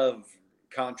lot of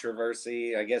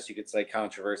controversy. I guess you could say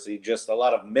controversy, just a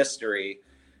lot of mystery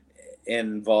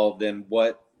involved in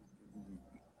what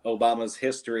Obama's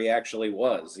history actually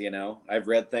was. You know, I've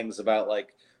read things about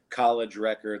like college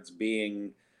records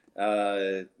being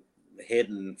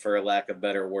hidden, for lack of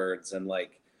better words, and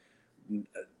like,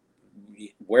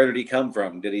 where did he come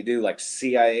from? Did he do like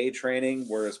CIA training?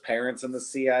 Were his parents in the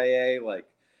CIA? Like,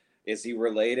 is he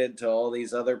related to all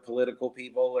these other political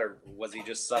people, or was he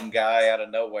just some guy out of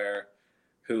nowhere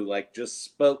who like just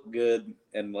spoke good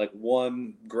and like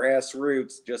won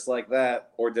grassroots just like that?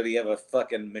 Or did he have a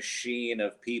fucking machine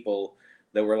of people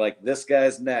that were like, this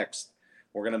guy's next.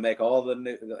 We're going to make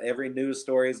every news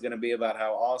story is going to be about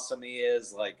how awesome he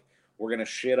is. Like, we're going to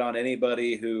shit on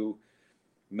anybody who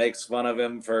makes fun of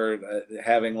him for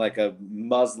having like a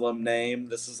Muslim name.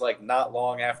 This is like not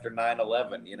long after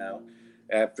 9/11, you know,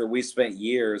 after we spent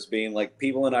years being like,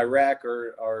 people in Iraq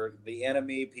are the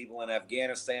enemy, people in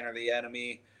Afghanistan are the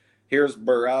enemy. Here's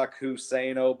Barack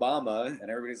Hussein Obama, and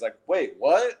everybody's like, wait,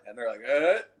 what? And they're like,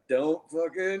 don't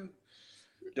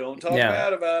talk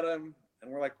bad about him. And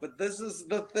we're like, but this is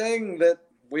the thing that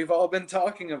we've all been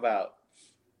talking about.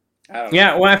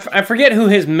 Yeah, well, I forget who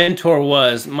his mentor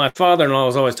was. My father-in-law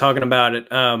was always talking about it.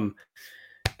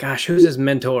 Gosh, who's his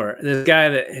mentor? This guy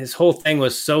that his whole thing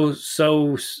was sow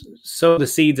the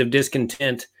seeds of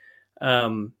discontent.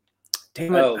 Saul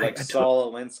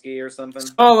Alinsky or something.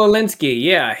 Saul Alinsky,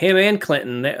 yeah, him and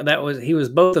Clinton. He was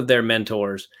both of their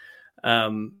mentors,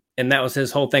 and that was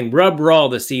his whole thing. Rub raw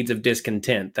the seeds of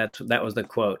discontent. That was the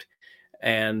quote,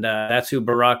 and that's who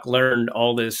Barack learned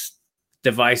all this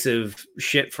divisive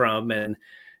shit from. And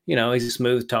you know, he's a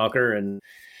smooth talker and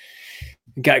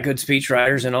got good speech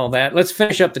writers and all that. Let's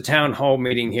finish up the town hall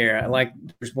meeting here.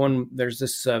 There's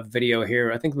this video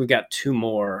here. I think we've got 2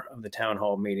 more of the town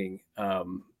hall meeting.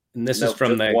 And this is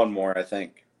from one more, I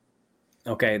think.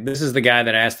 Okay, this is the guy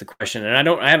that asked the question, and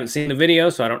I haven't seen the video,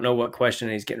 so I don't know what question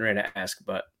he's getting ready to ask,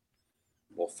 but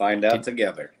we'll find out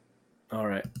together. All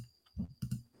right.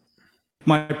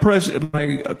 My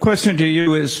question to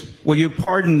you is, will you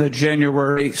pardon the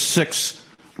January 6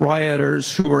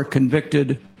 rioters who were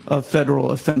convicted of federal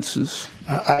offenses?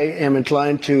 I am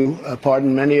inclined to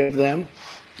pardon many of them.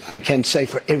 I can't say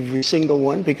for every single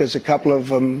one, because a couple of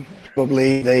them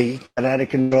probably they got out of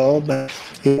control. But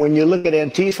when you look at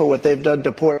Antifa, what they've done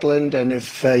to Portland, and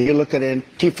if you look at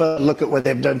Antifa, look at what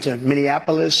they've done to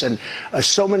Minneapolis and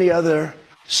so many other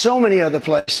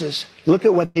places. Look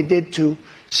at what they did to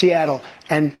Seattle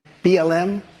and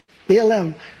BLM.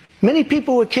 Many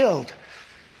people were killed.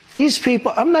 These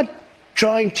people, I'm not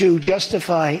trying to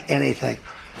justify anything,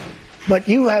 but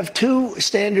you have two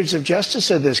standards of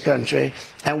justice in this country,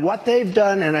 and what they've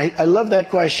done, and I love that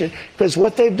question, because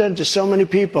what they've done to so many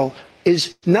people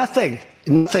is nothing.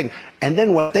 And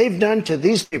then what they've done to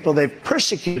these people, they've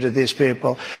persecuted these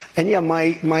people. And yeah,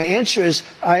 my answer is,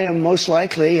 I am most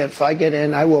likely, if I get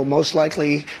in, I will most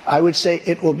likely, I would say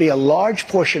it will be a large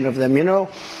portion of them. You know,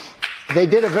 they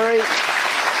did a very,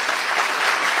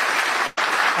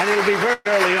 and it'll be very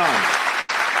early on.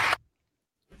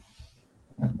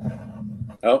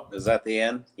 Oh, is that the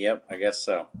end? Yep, I guess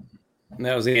so.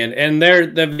 That was the end. And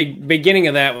the beginning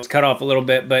of that was cut off a little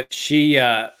bit, but she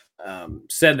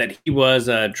said that he was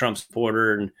a Trump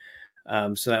supporter.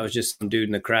 And so that was just some dude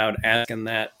in the crowd asking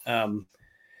that. And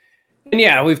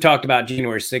yeah, we've talked about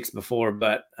January 6th before,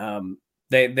 but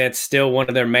that's still one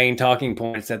of their main talking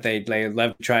points, that they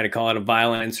love to try to call it a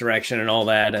violent insurrection and all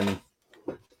that. And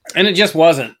it just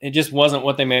wasn't. It just wasn't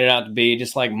what they made it out to be,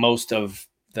 just like most of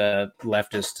the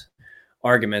leftist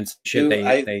arguments.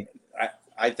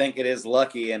 I think it is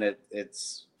lucky, and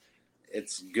it's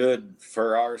good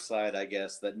for our side, I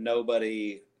guess, that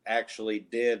nobody actually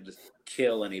did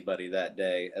kill anybody that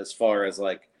day, as far as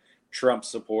like Trump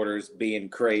supporters being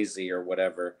crazy or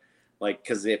whatever. Like,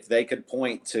 because if they could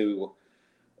point to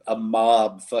a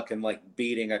mob fucking like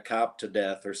beating a cop to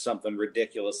death or something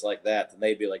ridiculous like that, then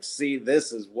they'd be like, see,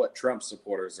 this is what Trump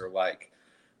supporters are like.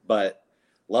 But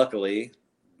luckily,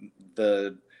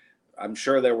 I'm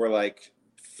sure there were like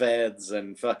feds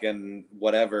and fucking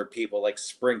whatever people like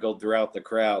sprinkled throughout the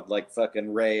crowd, like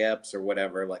fucking Ray Epps or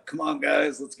whatever, like, come on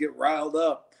guys, let's get riled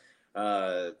up.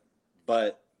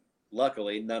 But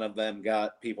luckily none of them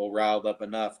got people riled up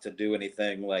enough to do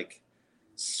anything like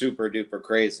super duper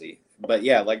crazy. But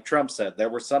yeah, like Trump said, there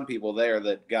were some people there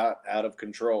that got out of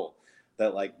control,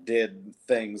 that like did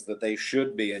things that they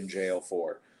should be in jail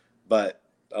for. But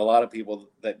a lot of people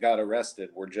that got arrested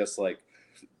were just like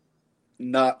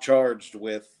not charged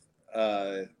with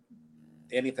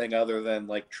anything other than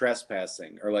like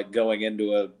trespassing or like going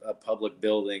into a public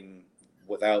building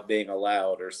without being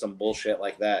allowed or some bullshit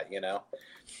like that, you know?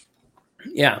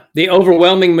 Yeah. The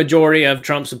overwhelming majority of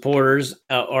Trump supporters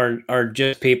are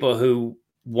just people who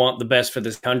want the best for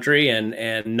this country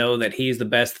and know that he's the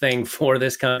best thing for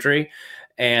this country.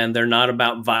 And they're not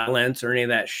about violence or any of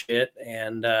that shit.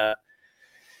 And,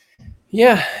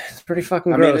 yeah, it's pretty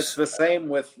fucking gross. I mean, it's the same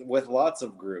with lots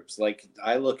of groups. Like,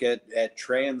 I look at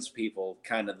trans people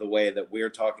kind of the way that we're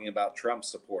talking about Trump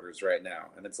supporters right now.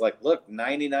 And it's like, look,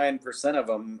 99% of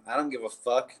them, I don't give a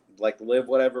fuck. Like, live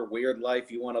whatever weird life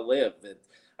you want to live.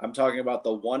 I'm talking about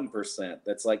the 1%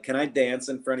 that's like, can I dance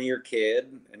in front of your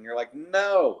kid? And you're like,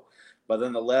 no. But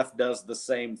then the left does the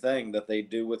same thing that they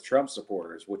do with Trump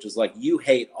supporters, which is like, you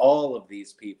hate all of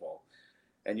these people.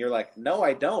 And you're like, no,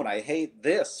 I don't. I hate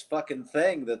this fucking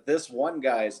thing that this one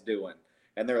guy's doing.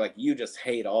 And they're like, you just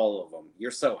hate all of them. You're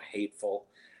so hateful.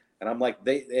 And I'm like,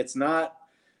 it's not.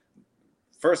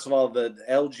 First of all, the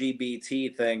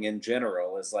LGBT thing in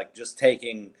general is like just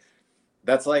taking.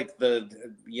 That's like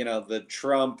the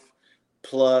Trump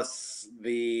plus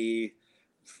the,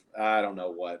 I don't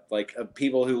know what, like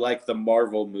people who like the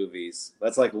Marvel movies.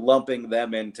 That's like lumping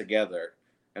them in together.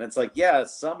 And it's like, yeah,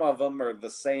 some of them are the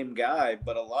same guy,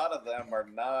 but a lot of them are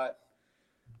not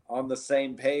on the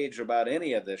same page about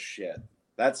any of this shit.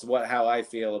 That's how I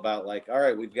feel about, like, all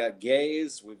right, we've got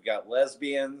gays, we've got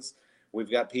lesbians,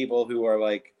 we've got people who are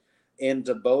like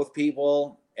into both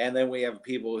people, and then we have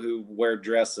people who wear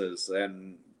dresses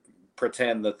and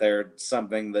pretend that they're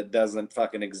something that doesn't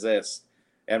fucking exist.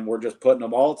 And we're just putting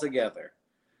them all together.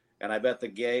 And I bet the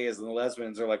gays and the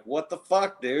lesbians are like, what the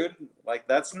fuck, dude? Like,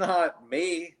 that's not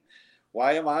me.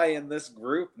 Why am I in this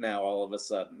group now all of a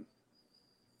sudden?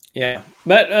 Yeah.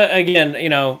 But again,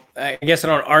 I guess I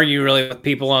don't argue really with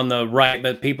people on the right,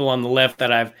 but people on the left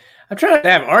that I've tried to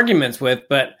have arguments with.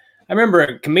 But I remember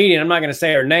a comedian, I'm not going to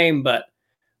say her name, but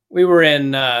we were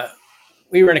in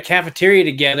we were in a cafeteria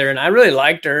together, and I really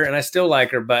liked her, and I still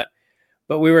like her, but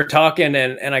we were talking,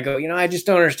 and I go, I just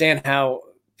don't understand how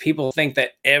people think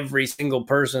that every single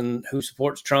person who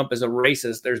supports Trump is a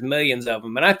racist. There's millions of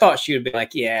them. And I thought she would be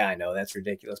like, yeah, I know, that's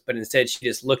ridiculous. But instead she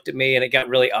just looked at me, and it got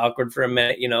really awkward for a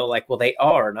minute, like, well, they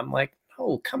are. And I'm like,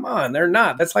 oh, come on, they're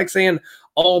not. That's like saying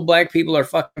all black people are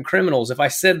fucking criminals. If I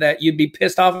said that, you'd be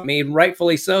pissed off at me, and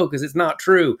rightfully so, because it's not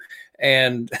true.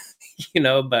 And,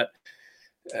 but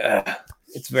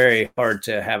it's very hard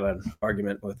to have an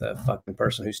argument with a fucking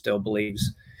person who still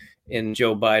believes in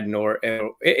Joe Biden, or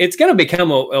it's going to become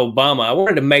Obama. I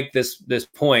wanted to make this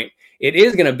point. It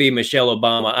is going to be Michelle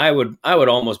Obama. I would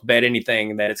almost bet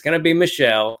anything that it's going to be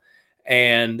Michelle,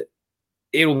 and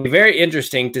it will be very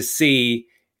interesting to see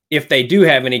if they do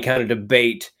have any kind of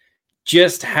debate,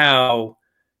 just how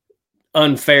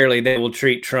unfairly they will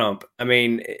treat Trump. I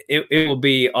mean, it will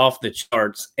be off the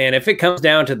charts. And if it comes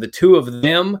down to the two of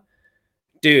them,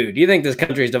 dude, you think this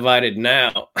country is divided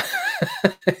now?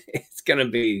 It's going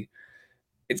to be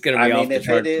off the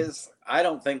chart. If it is, I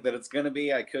don't think that it's going to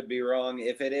be. I could be wrong.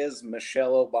 If it is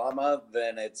Michelle Obama,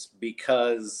 then it's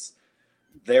because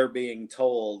they're being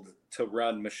told to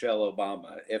run Michelle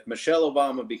Obama. If Michelle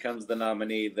Obama becomes the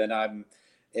nominee, then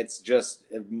it's just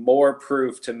more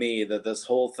proof to me that this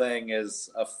whole thing is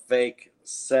a fake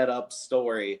setup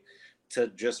story to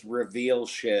just reveal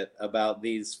shit about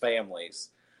these families.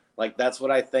 Like, that's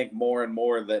what I think more and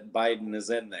more, that Biden is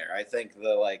in there. I think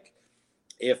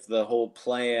if the whole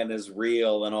plan is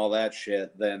real and all that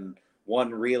shit, then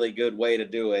one really good way to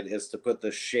do it is to put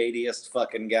the shadiest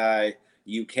fucking guy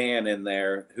you can in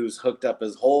there, who's hooked up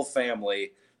his whole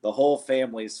family. The whole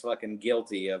family's fucking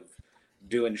guilty of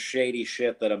doing shady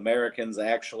shit that Americans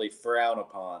actually frown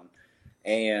upon.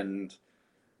 And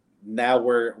now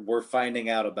we're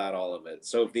finding out about all of it.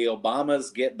 So if the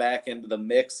Obamas get back into the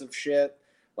mix of shit,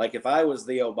 like if I was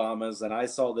the Obamas and I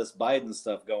saw this Biden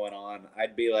stuff going on,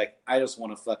 I'd be like, I just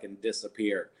want to fucking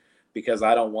disappear, because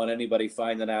I don't want anybody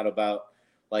finding out about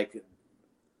like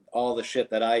all the shit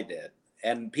that I did.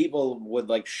 And people would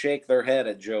like shake their head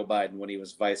at Joe Biden when he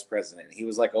was vice president. He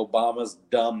was like Obama's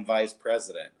dumb vice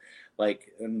president.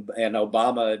 Like, and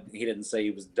Obama, he didn't say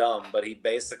he was dumb, but he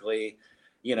basically,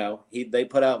 they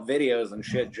put out videos and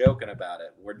shit joking about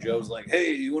it, where Joe's like,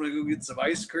 hey, you want to go get some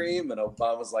ice cream? And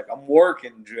Obama's like, I'm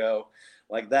working, Joe.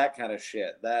 Like that kind of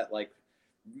shit. That like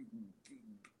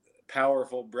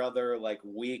powerful brother, like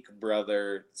weak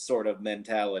brother sort of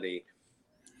mentality.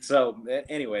 So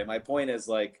anyway, my point is,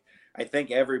 like, I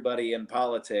think everybody in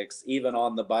politics, even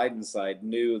on the Biden side,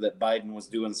 knew that Biden was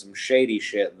doing some shady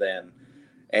shit then.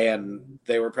 And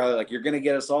they were probably like, you're going to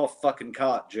get us all fucking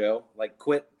caught, Joe. Like,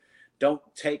 quit. Don't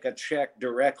take a check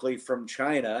directly from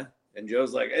China. And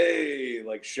Joe's like, hey,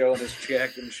 like showing his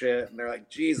check and shit. And they're like,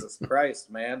 Jesus Christ,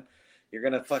 man, you're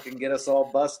going to fucking get us all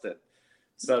busted.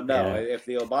 So no, if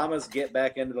the Obamas get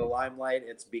back into the limelight,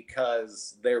 it's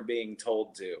because they're being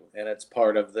told to, and it's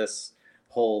part of this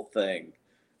whole thing.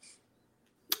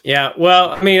 Yeah,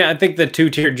 well, I mean, I think the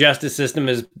two-tier justice system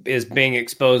is being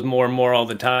exposed more and more all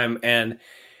the time. And,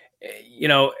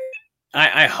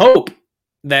 I hope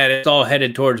that it's all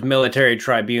headed towards military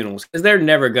tribunals, because they're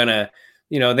never gonna,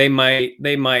 they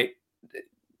might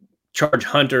charge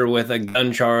Hunter with a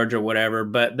gun charge or whatever,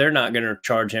 but they're not going to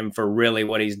charge him for really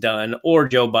what he's done, or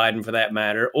Joe Biden for that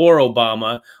matter, or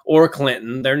Obama or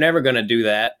Clinton. They're never going to do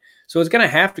that. So it's going to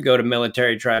have to go to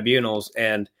military tribunals.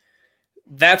 And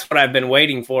that's what I've been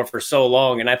waiting for so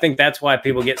long. And I think that's why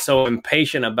people get so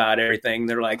impatient about everything.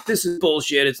 They're like, this is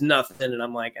bullshit. It's nothing. And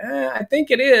I'm like, I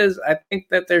think it is. I think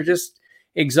that they're just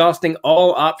exhausting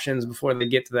all options before they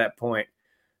get to that point.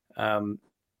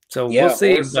 So we'll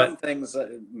see. Some things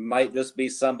might just be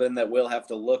something that we'll have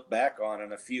to look back on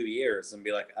in a few years and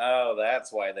be like, oh,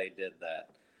 that's why they did that.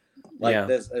 Like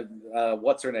this,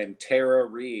 what's her name? Tara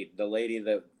Reid, the lady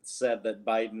that said that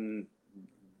Biden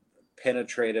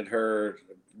penetrated her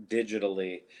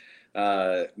digitally,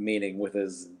 meaning with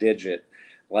his digit.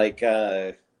 Like,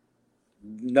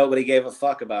 nobody gave a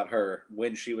fuck about her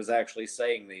when she was actually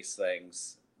saying these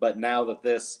things. But now that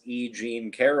this E.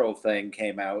 Jean Carroll thing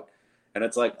came out, and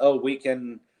it's like, oh, we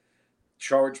can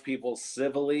charge people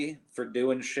civilly for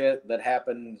doing shit that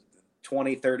happened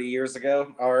 20, 30 years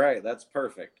ago. All right, that's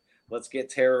perfect. Let's get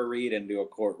Tara Reid into a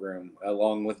courtroom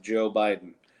along with Joe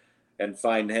Biden and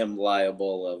find him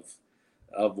liable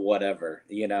of whatever,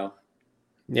 Yeah.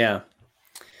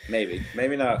 Maybe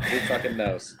not. Who fucking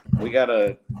knows? We got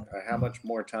how much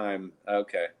more time?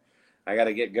 Okay. I got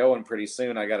to get going pretty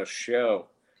soon. I got a show.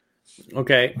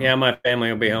 Okay. Yeah, my family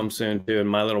will be home soon too, and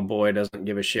my little boy doesn't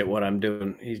give a shit what I'm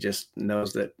doing. He just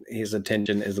knows that his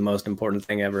attention is the most important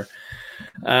thing ever.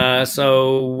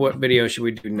 So what video should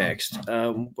we do next?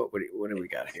 What do we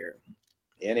got here?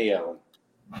 Any of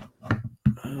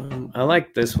them. I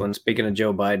like this one. Speaking of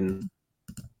Joe Biden.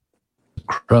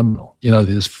 Criminal.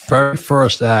 His very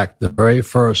first act, the very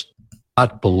first,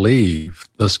 not believe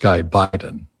this guy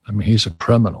Biden. I mean, he's a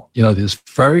criminal. His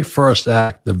very first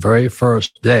act, the very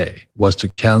first day, was to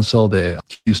cancel the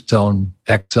Keystone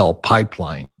XL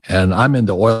pipeline. And I'm in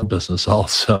the oil business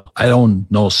also. I don't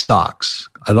know stocks.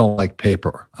 I don't like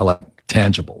paper. I like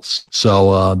tangibles.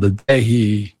 So the day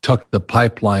he took the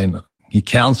pipeline, he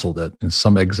canceled it, and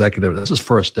some executive, this is his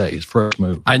first day, his first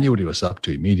move. I knew what he was up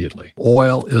to immediately.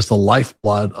 Oil is the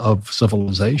lifeblood of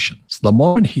civilizations. The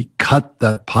moment he cut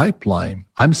that pipeline,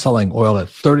 I'm selling oil at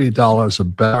 $30 a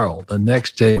barrel. The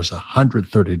next day it was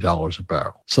 $130 a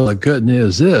barrel. So the good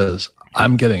news is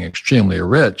I'm getting extremely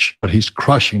rich, but he's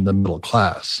crushing the middle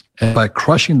class. And by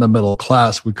crushing the middle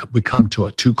class, we come to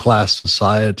a two-class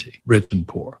society, rich and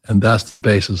poor. And that's the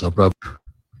basis of revolution.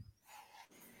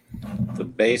 The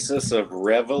basis of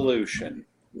revolution.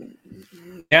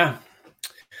 Yeah.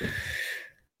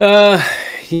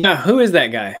 Yeah. Who is that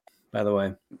guy, by the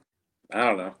way? I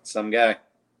don't know. Some guy.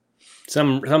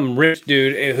 Some rich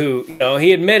dude who,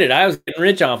 he admitted I was getting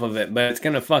rich off of it, but it's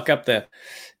going to fuck up the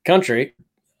country.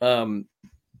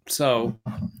 So,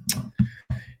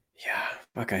 yeah.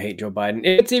 Fuck, I hate Joe Biden.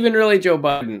 It's even really Joe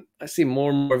Biden. I see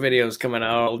more and more videos coming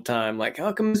out all the time. Like,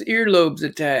 how come his earlobe's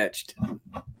attached?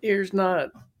 Ear's not.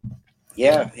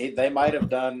 Yeah, they might have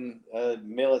done a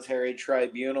military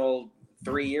tribunal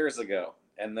 3 years ago,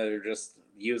 and they're just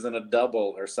using a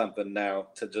double or something now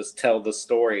to just tell the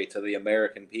story to the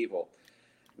American people.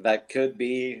 That could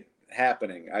be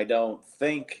happening. I don't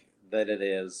think that it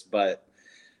is, but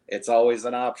it's always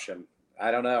an option.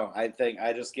 I don't know. I think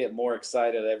I just get more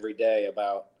excited every day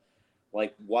about,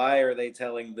 like, why are they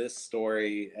telling this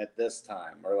story at this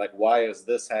time? Or, like, why is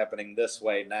this happening this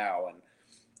way now? And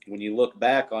when you look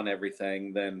back on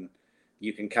everything, then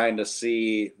you can kind of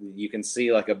see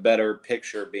like a better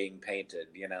picture being painted,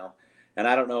 And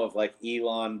I don't know if like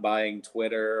Elon buying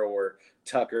Twitter or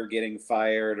Tucker getting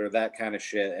fired or that kind of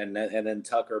shit, and then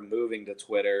Tucker moving to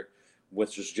Twitter,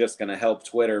 which is just going to help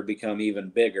Twitter become even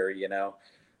bigger,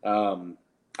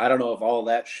 I don't know if all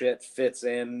that shit fits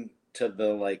in to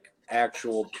the like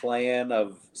actual plan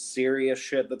of serious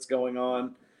shit that's going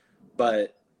on,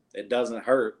 but it doesn't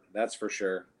hurt, that's for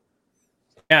sure.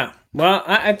 Yeah, well,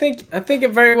 I think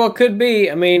it very well could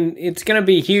be. I mean, it's going to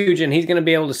be huge, and he's going to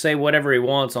be able to say whatever he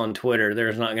wants on Twitter.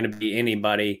 There's not going to be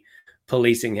anybody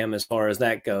policing him as far as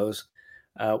that goes,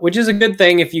 which is a good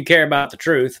thing if you care about the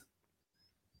truth.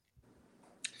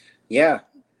 Yeah,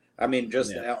 I mean,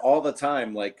 just all the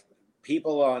time, like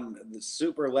people on the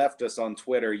super leftists on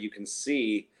Twitter, you can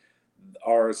see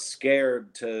are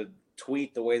scared to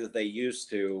tweet the way that they used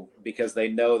to because they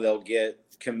know they'll get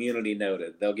community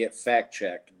noted. They'll get fact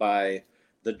checked by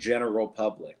the general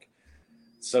public.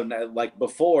 So now, like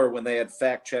before, when they had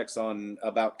fact checks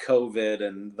about COVID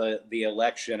and the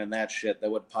election and that shit, that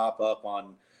would pop up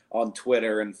on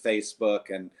Twitter and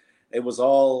Facebook, and it was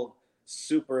all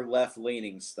super left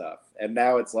leaning stuff. And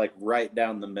now it's like right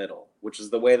down the middle, which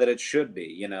is the way that it should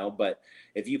be, But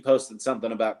if you posted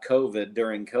something about COVID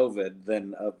during COVID,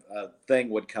 then a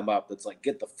thing would come up that's like,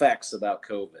 get the facts about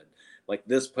COVID. Like,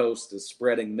 this post is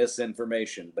spreading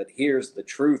misinformation, but here's the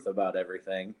truth about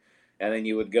everything. And then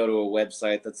you would go to a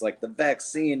website that's like, the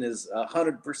vaccine is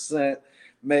 100%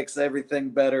 makes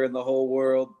everything better in the whole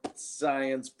world.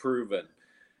 Science proven.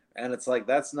 And it's like,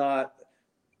 that's not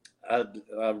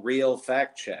a real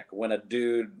fact check when a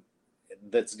dude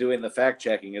that's doing the fact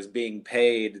checking is being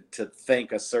paid to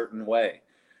think a certain way.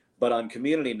 But on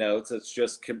community notes, it's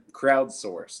just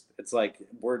crowdsourced. It's like,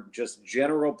 we're just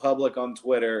general public on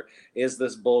Twitter. Is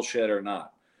this bullshit or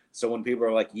not? So when people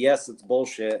are like, yes, it's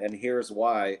bullshit, and here's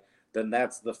why, then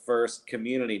that's the first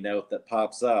community note that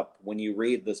pops up when you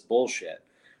read this bullshit.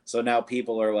 So now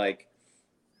people are like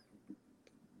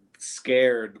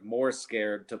more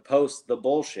scared to post the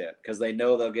bullshit because they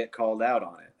know they'll get called out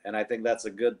on it. And I think that's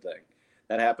a good thing.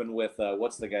 That happened with,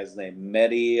 what's the guy's name?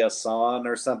 Mehdi Hassan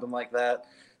or something like that.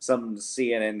 Some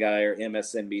CNN guy or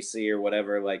MSNBC or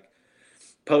whatever, like,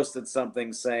 posted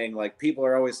something saying, like, people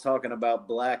are always talking about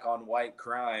black on white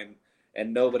crime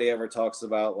and nobody ever talks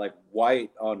about, like,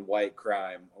 white on white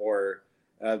crime or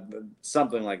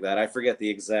something like that. I forget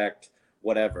the exact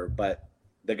whatever, but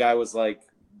the guy was like,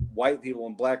 white people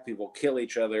and black people kill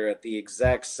each other at the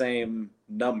exact same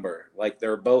number. Like,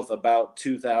 they're both about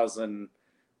 2,000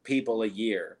 people a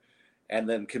year. And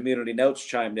then Community Notes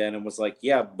chimed in and was like,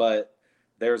 yeah, but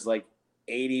there's like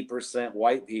 80%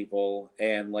 white people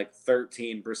and like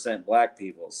 13% black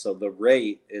people. So the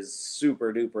rate is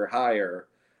super duper higher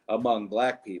among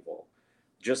black people,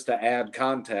 just to add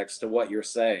context to what you're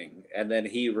saying. And then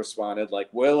he responded like,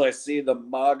 well, I see the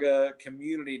MAGA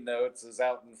Community Notes is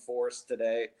out in force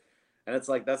today. And it's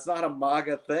like, that's not a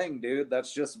MAGA thing, dude.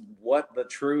 That's just what the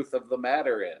truth of the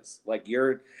matter is. Like,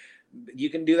 you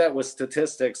can do that with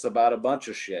statistics about a bunch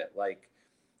of shit. Like,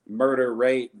 murder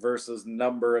rate versus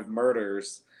number of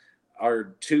murders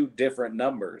are two different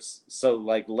numbers. So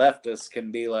like leftists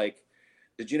can be like,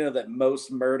 did you know that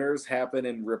most murders happen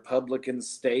in Republican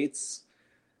states?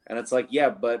 And it's like, yeah,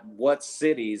 but what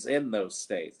cities in those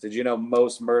states? Did you know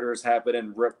most murders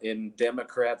happen in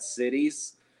Democrat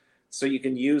cities? So you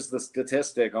can use the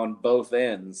statistic on both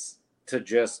ends to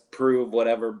just prove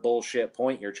whatever bullshit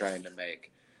point you're trying to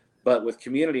make. But with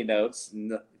Community Notes,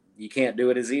 you can't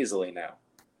do it as easily now.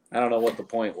 I don't know what the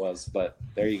point was, but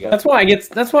there you go. That's why I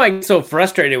get so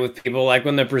frustrated with people. Like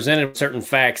when they're presented with certain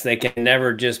facts, they can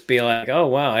never just be like, "Oh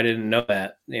wow, I didn't know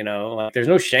that." You know, like there's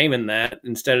no shame in that.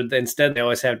 Instead, they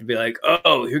always have to be like,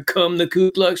 "Oh, here come the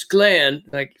Ku Klux Klan."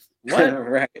 Like what?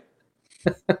 Right?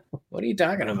 What are you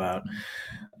talking about?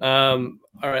 All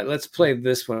right, let's play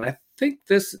this one. I think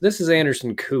this is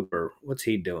Anderson Cooper. What's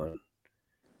he doing?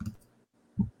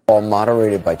 All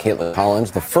moderated by Caitlin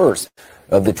Collins, the first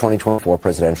of the 2024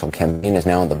 presidential campaign is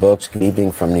now in the books. Good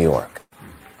evening from New York.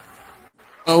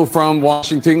 Oh, from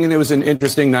Washington, and it was an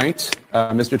interesting night.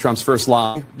 Mr. Trump's first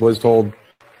lie was told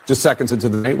just seconds into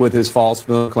the night with his false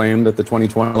claim that the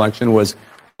 2020 election was,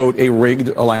 quote, a rigged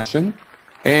election.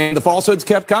 And the falsehoods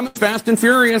kept coming fast and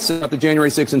furious about the January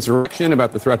 6th insurrection,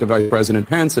 about the threat to Vice President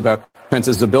Pence, about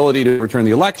Pence's ability to return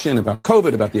the election, about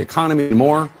COVID, about the economy, and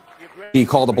more. He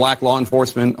called a black law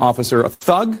enforcement officer a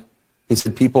thug. He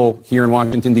said people here in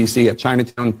Washington, D.C. at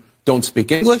Chinatown don't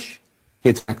speak English. He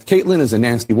attacked Caitlin as a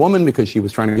nasty woman because she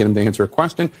was trying to get him to answer a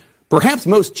question. Perhaps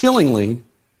most chillingly,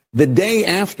 the day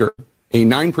after a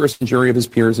 9-person jury of his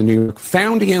peers in New York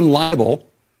found him liable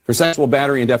for sexual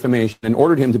battery and defamation and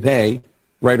ordered him to pay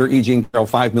writer E. Jean Carroll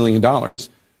 $5 million,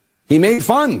 he made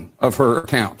fun of her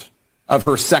account of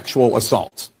her sexual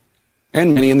assault.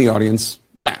 And many in the audience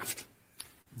laughed.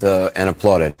 And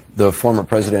applauded. The former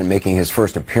president making his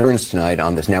first appearance tonight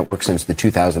on this network since the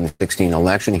 2016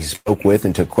 election. He spoke with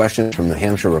and took questions from New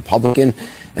Hampshire Republican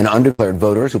and undeclared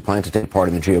voters who plan to take part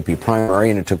in the GOP primary,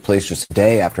 and it took place just a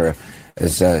day after,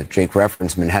 as Jake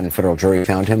referenced, Manhattan federal jury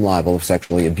found him liable of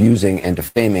sexually abusing and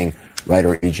defaming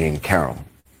writer E. Jean Carroll.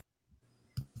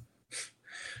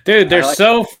 Dude,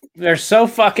 they're so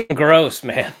fucking gross,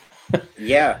 man.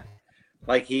 Yeah,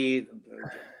 like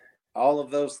all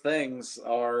of those things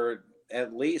are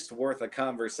at least worth a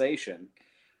conversation.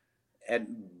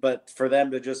 But for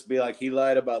them to just be like, he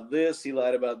lied about this, and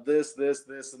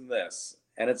this.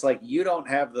 And it's like, you don't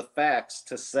have the facts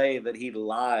to say that he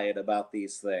lied about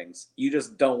these things. You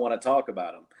just don't want to talk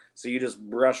about them. So you just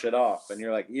brush it off and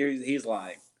you're like, he's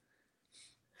lying.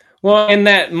 Well, and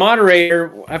that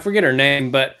moderator, I forget her name,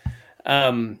 but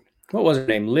what was her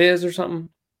name? Liz or something?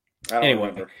 I don't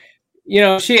remember. You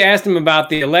know, she asked him about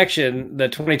the election, the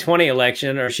 2020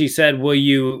 election, or she said, "Will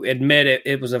you admit it?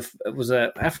 It was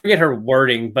a. I forget her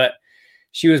wording, but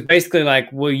she was basically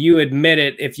like, "Will you admit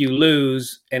it if you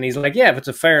lose?" And he's like, "Yeah, if it's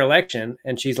a fair election."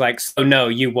 And she's like, "So no,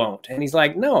 you won't." And he's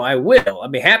like, "No, I will.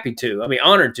 I'd be happy to. I'd be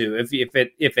honored to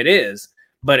if it is,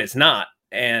 but it's not."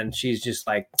 And she's just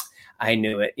like, "I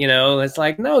knew it." You know, it's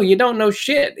like, no, you don't know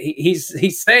shit.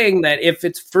 He's saying that if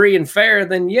it's free and fair,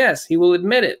 then yes, he will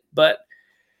admit it, but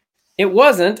it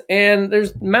wasn't, and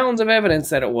there's mountains of evidence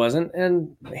that it wasn't,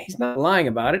 and he's not lying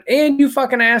about it, and you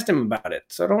fucking asked him about it,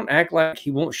 so don't act like he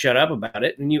won't shut up about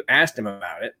it, and you asked him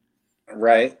about it.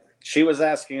 Right. She was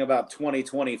asking about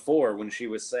 2024 when she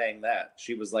was saying that.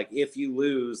 She was like, if you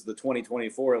lose the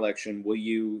 2024 election, will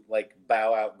you, like,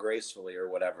 bow out gracefully or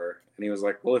whatever? And he was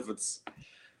like, well, if it's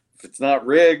not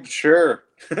rigged, sure.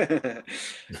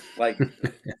 Like,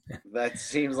 that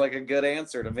seems like a good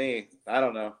answer to me. I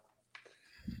don't know.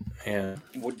 Yeah.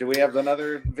 Do we have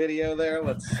another video there?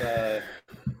 Let's.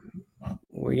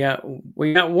 We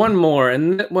got one more,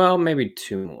 and well, maybe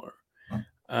two more.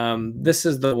 This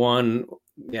is the one.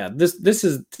 Yeah, this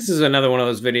is another one of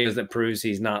those videos that proves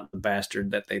he's not the bastard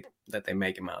that they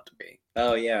make him out to be.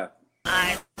 Oh yeah.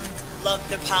 I love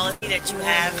the policy that you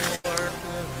have for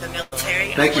the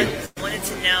military. Thank you. I wanted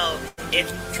to know if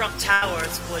Trump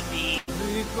Towers would be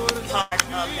part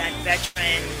of that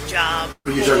veteran job.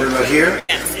 Are you talking about here?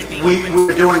 Yes,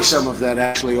 We're doing some of that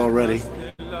actually already.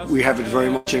 We have it very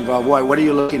much involved. Why? What are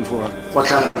you looking for? What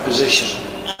kind of position?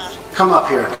 Come up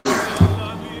here.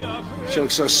 She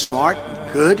looks so smart,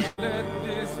 good. Do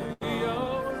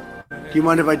you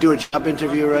mind if I do a job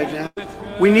interview right now?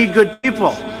 We need good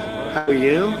people. How are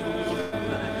you?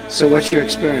 So what's your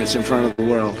experience in front of the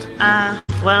world?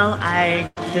 Well,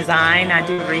 I design, I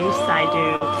do wreaths, I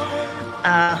do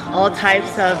all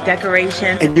types of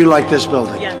decoration. And you like this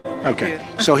building? Yeah. Okay.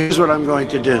 So here's what I'm going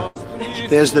to do.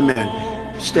 There's the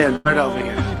man. Stand right over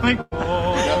here.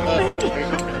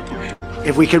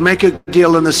 If we can make a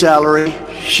deal on the salary,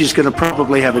 she's going to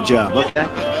probably have a job. Okay?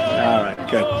 All right.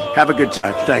 Good. Have a good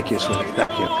time. Thank you, sweetie.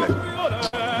 Thank you. Good.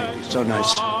 Thank you. So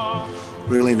nice.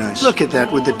 Really nice. Look at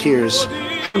that with the tears.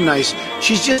 Nice.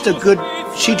 She's just a good,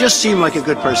 she just seemed like a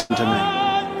good person to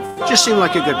me. Just seemed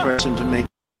like a good person to me.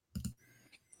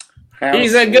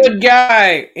 He's a good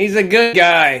guy. He's a good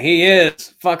guy. He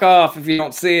is. Fuck off if you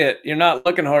don't see it. You're not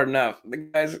looking hard enough. The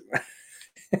guy's...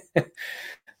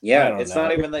 Yeah, it's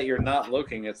not even that you're not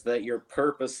looking. It's that you're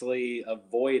purposely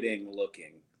avoiding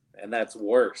looking. And that's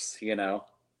worse, you know?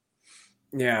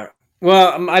 Yeah.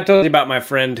 Well, I told you about my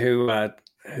friend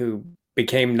who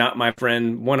became not my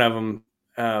friend. One of them,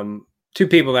 two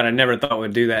people that I never thought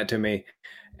would do that to me.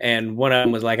 And one of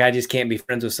them was like, I just can't be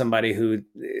friends with somebody who's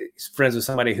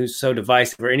so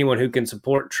divisive, or anyone who can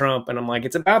support Trump. And I'm like,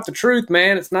 it's about the truth,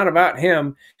 man. It's not about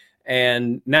him.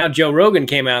 And now Joe Rogan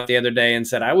came out the other day and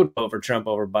said, I would vote for Trump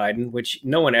over Biden, which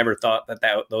no one ever thought that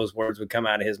those words would come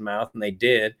out of his mouth. And they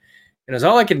did. And it was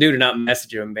all I could do to not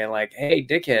message him and being like, hey,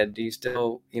 dickhead, do you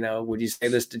still, would you say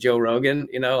this to Joe Rogan?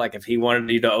 Like if he wanted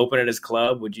you to open at his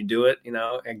club, would you do it?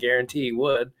 I guarantee he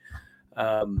would.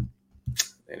 Anyway.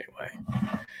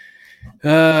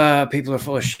 People are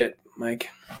full of shit,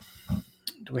 Mike.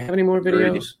 Do we have any more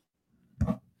videos?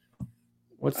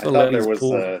 What's the ladies'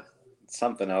 pool? There was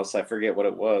something else. I forget what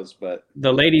it was, but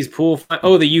the ladies' pool.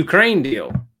 Oh, the Ukraine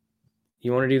deal.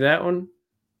 You want to do that one?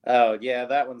 Oh yeah,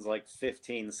 that one's like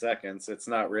 15 seconds. It's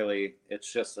not really.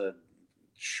 It's just a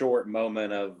short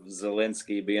moment of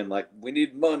Zelensky being like, "We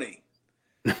need money."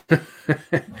 And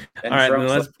all right,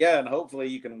 Trump's like, yeah, and hopefully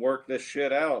you can work this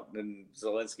shit out. And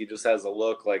Zelensky just has a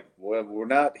look like, well, we're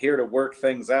not here to work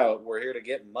things out. We're here to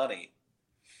get money.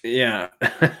 Yeah.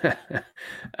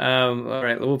 All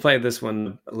right, we'll play this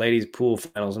one, ladies' pool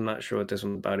finals. I'm not sure what this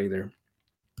one's about either.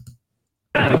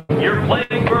 You're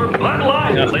playing for Bud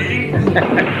Light, lady. Boys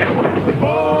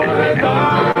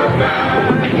are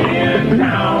back in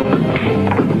town.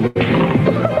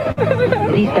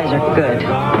 These guys are good.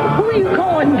 Who are you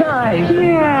calling guys?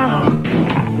 Yeah.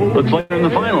 Looks like they're in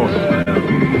the finals.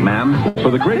 Ma'am,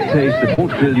 for the great taste that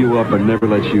won't fill you up and never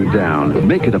let you down,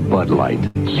 make it a Bud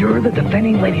Light. You're the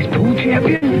defending ladies pool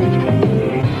champion?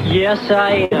 Yes,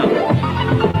 I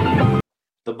am.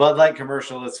 The Bud Light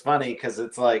commercial is funny because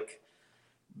it's like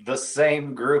the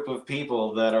same group of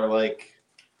people that are like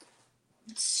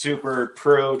super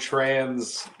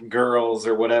pro-trans girls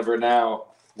or whatever now.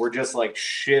 We're just like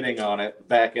shitting on it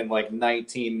back in like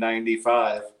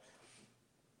 1995.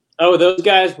 Oh, those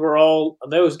guys were all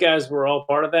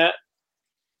part of that?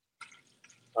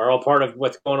 Are all part of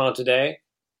what's going on today?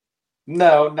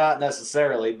 No, not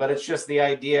necessarily, but it's just the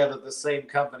idea that the same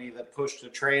company that pushed a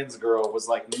trans girl was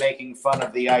like making fun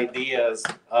of the ideas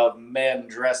of men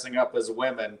dressing up as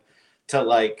women to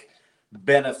like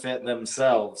benefit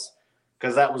themselves.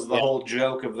 Because that was the whole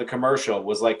joke of the commercial,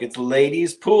 was like, it's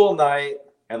ladies' pool night.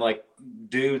 And like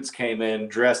dudes came in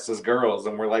dressed as girls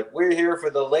and we're like, we're here for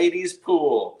the ladies'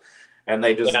 pool. And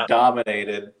they just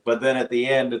dominated. But then at the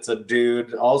end, it's a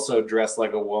dude also dressed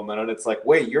like a woman. And it's like,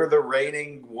 wait, you're the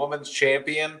reigning women's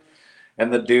champion?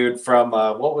 And the dude from,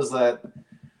 what was that?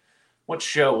 What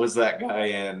show was that guy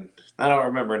in? I don't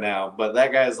remember now. But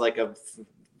that guy's like a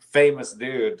famous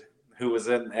dude who was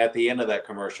in at the end of that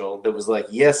commercial that was like,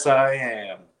 yes, I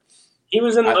am. He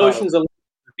was in the Ocean's 11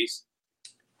 movies.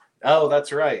 Oh,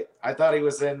 that's right. I thought he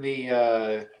was in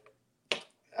the,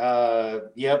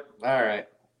 yep. All right.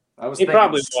 I was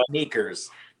thinking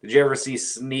Sneakers. Did you ever see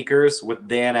Sneakers with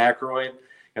Dan Aykroyd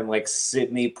and like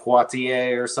Sidney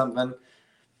Poitier or something?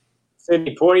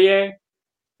 Sidney Poitier?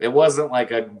 It wasn't like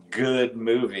a good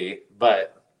movie,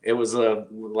 but it was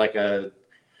like a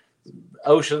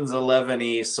Ocean's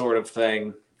 11-y sort of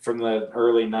thing from the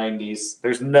early 90s.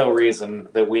 There's no reason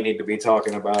that we need to be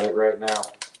talking about it right now.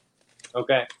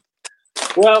 Okay.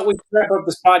 Well, we can wrap up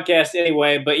this podcast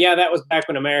anyway, but yeah, that was back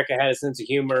when America had a sense of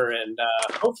humor, and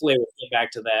hopefully we'll get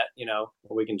back to that,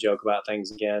 where we can joke about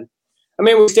things again. I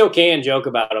mean, we still can joke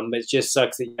about them, but it just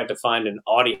sucks that you have to find an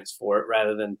audience for it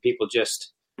rather than people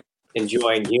just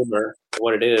enjoying humor for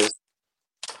what it is.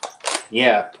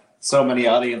 Yeah, so many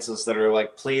audiences that are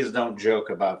like, please don't joke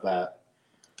about that.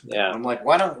 Yeah. I'm like,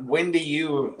 when do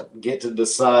you get to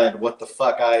decide what the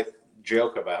fuck I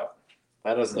joke about?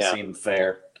 That doesn't seem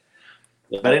fair.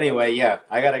 But anyway,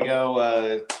 I got to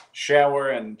go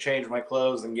shower and change my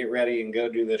clothes and get ready and go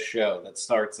do this show that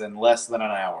starts in less than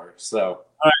an hour. So,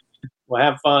 all right. Well,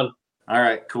 have fun. All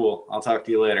right, cool. I'll talk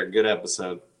to you later. Good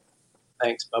episode.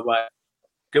 Thanks. Bye-bye.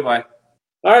 Goodbye.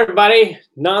 All right, everybody.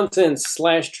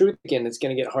 Nonsense/Truthican. It's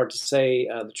going to get hard to say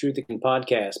the Truthican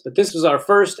podcast. But this was our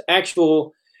first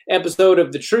actual episode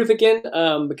of the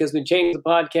Truthican because we changed the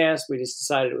podcast. We just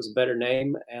decided it was a better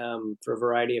name for a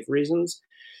variety of reasons.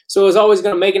 So as always,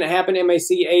 going to Making It Happen,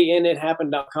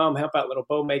 MACANITHappen.com. Help out little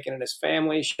Bo Macon and his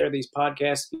family. Share these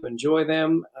podcasts if you enjoy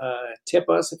them. Tip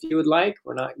us if you would like.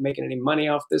 We're not making any money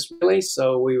off this, really,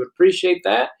 so we would appreciate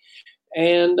that.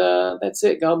 And that's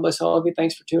it. God bless all of you.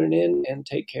 Thanks for tuning in, and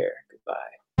take care.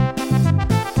 Goodbye.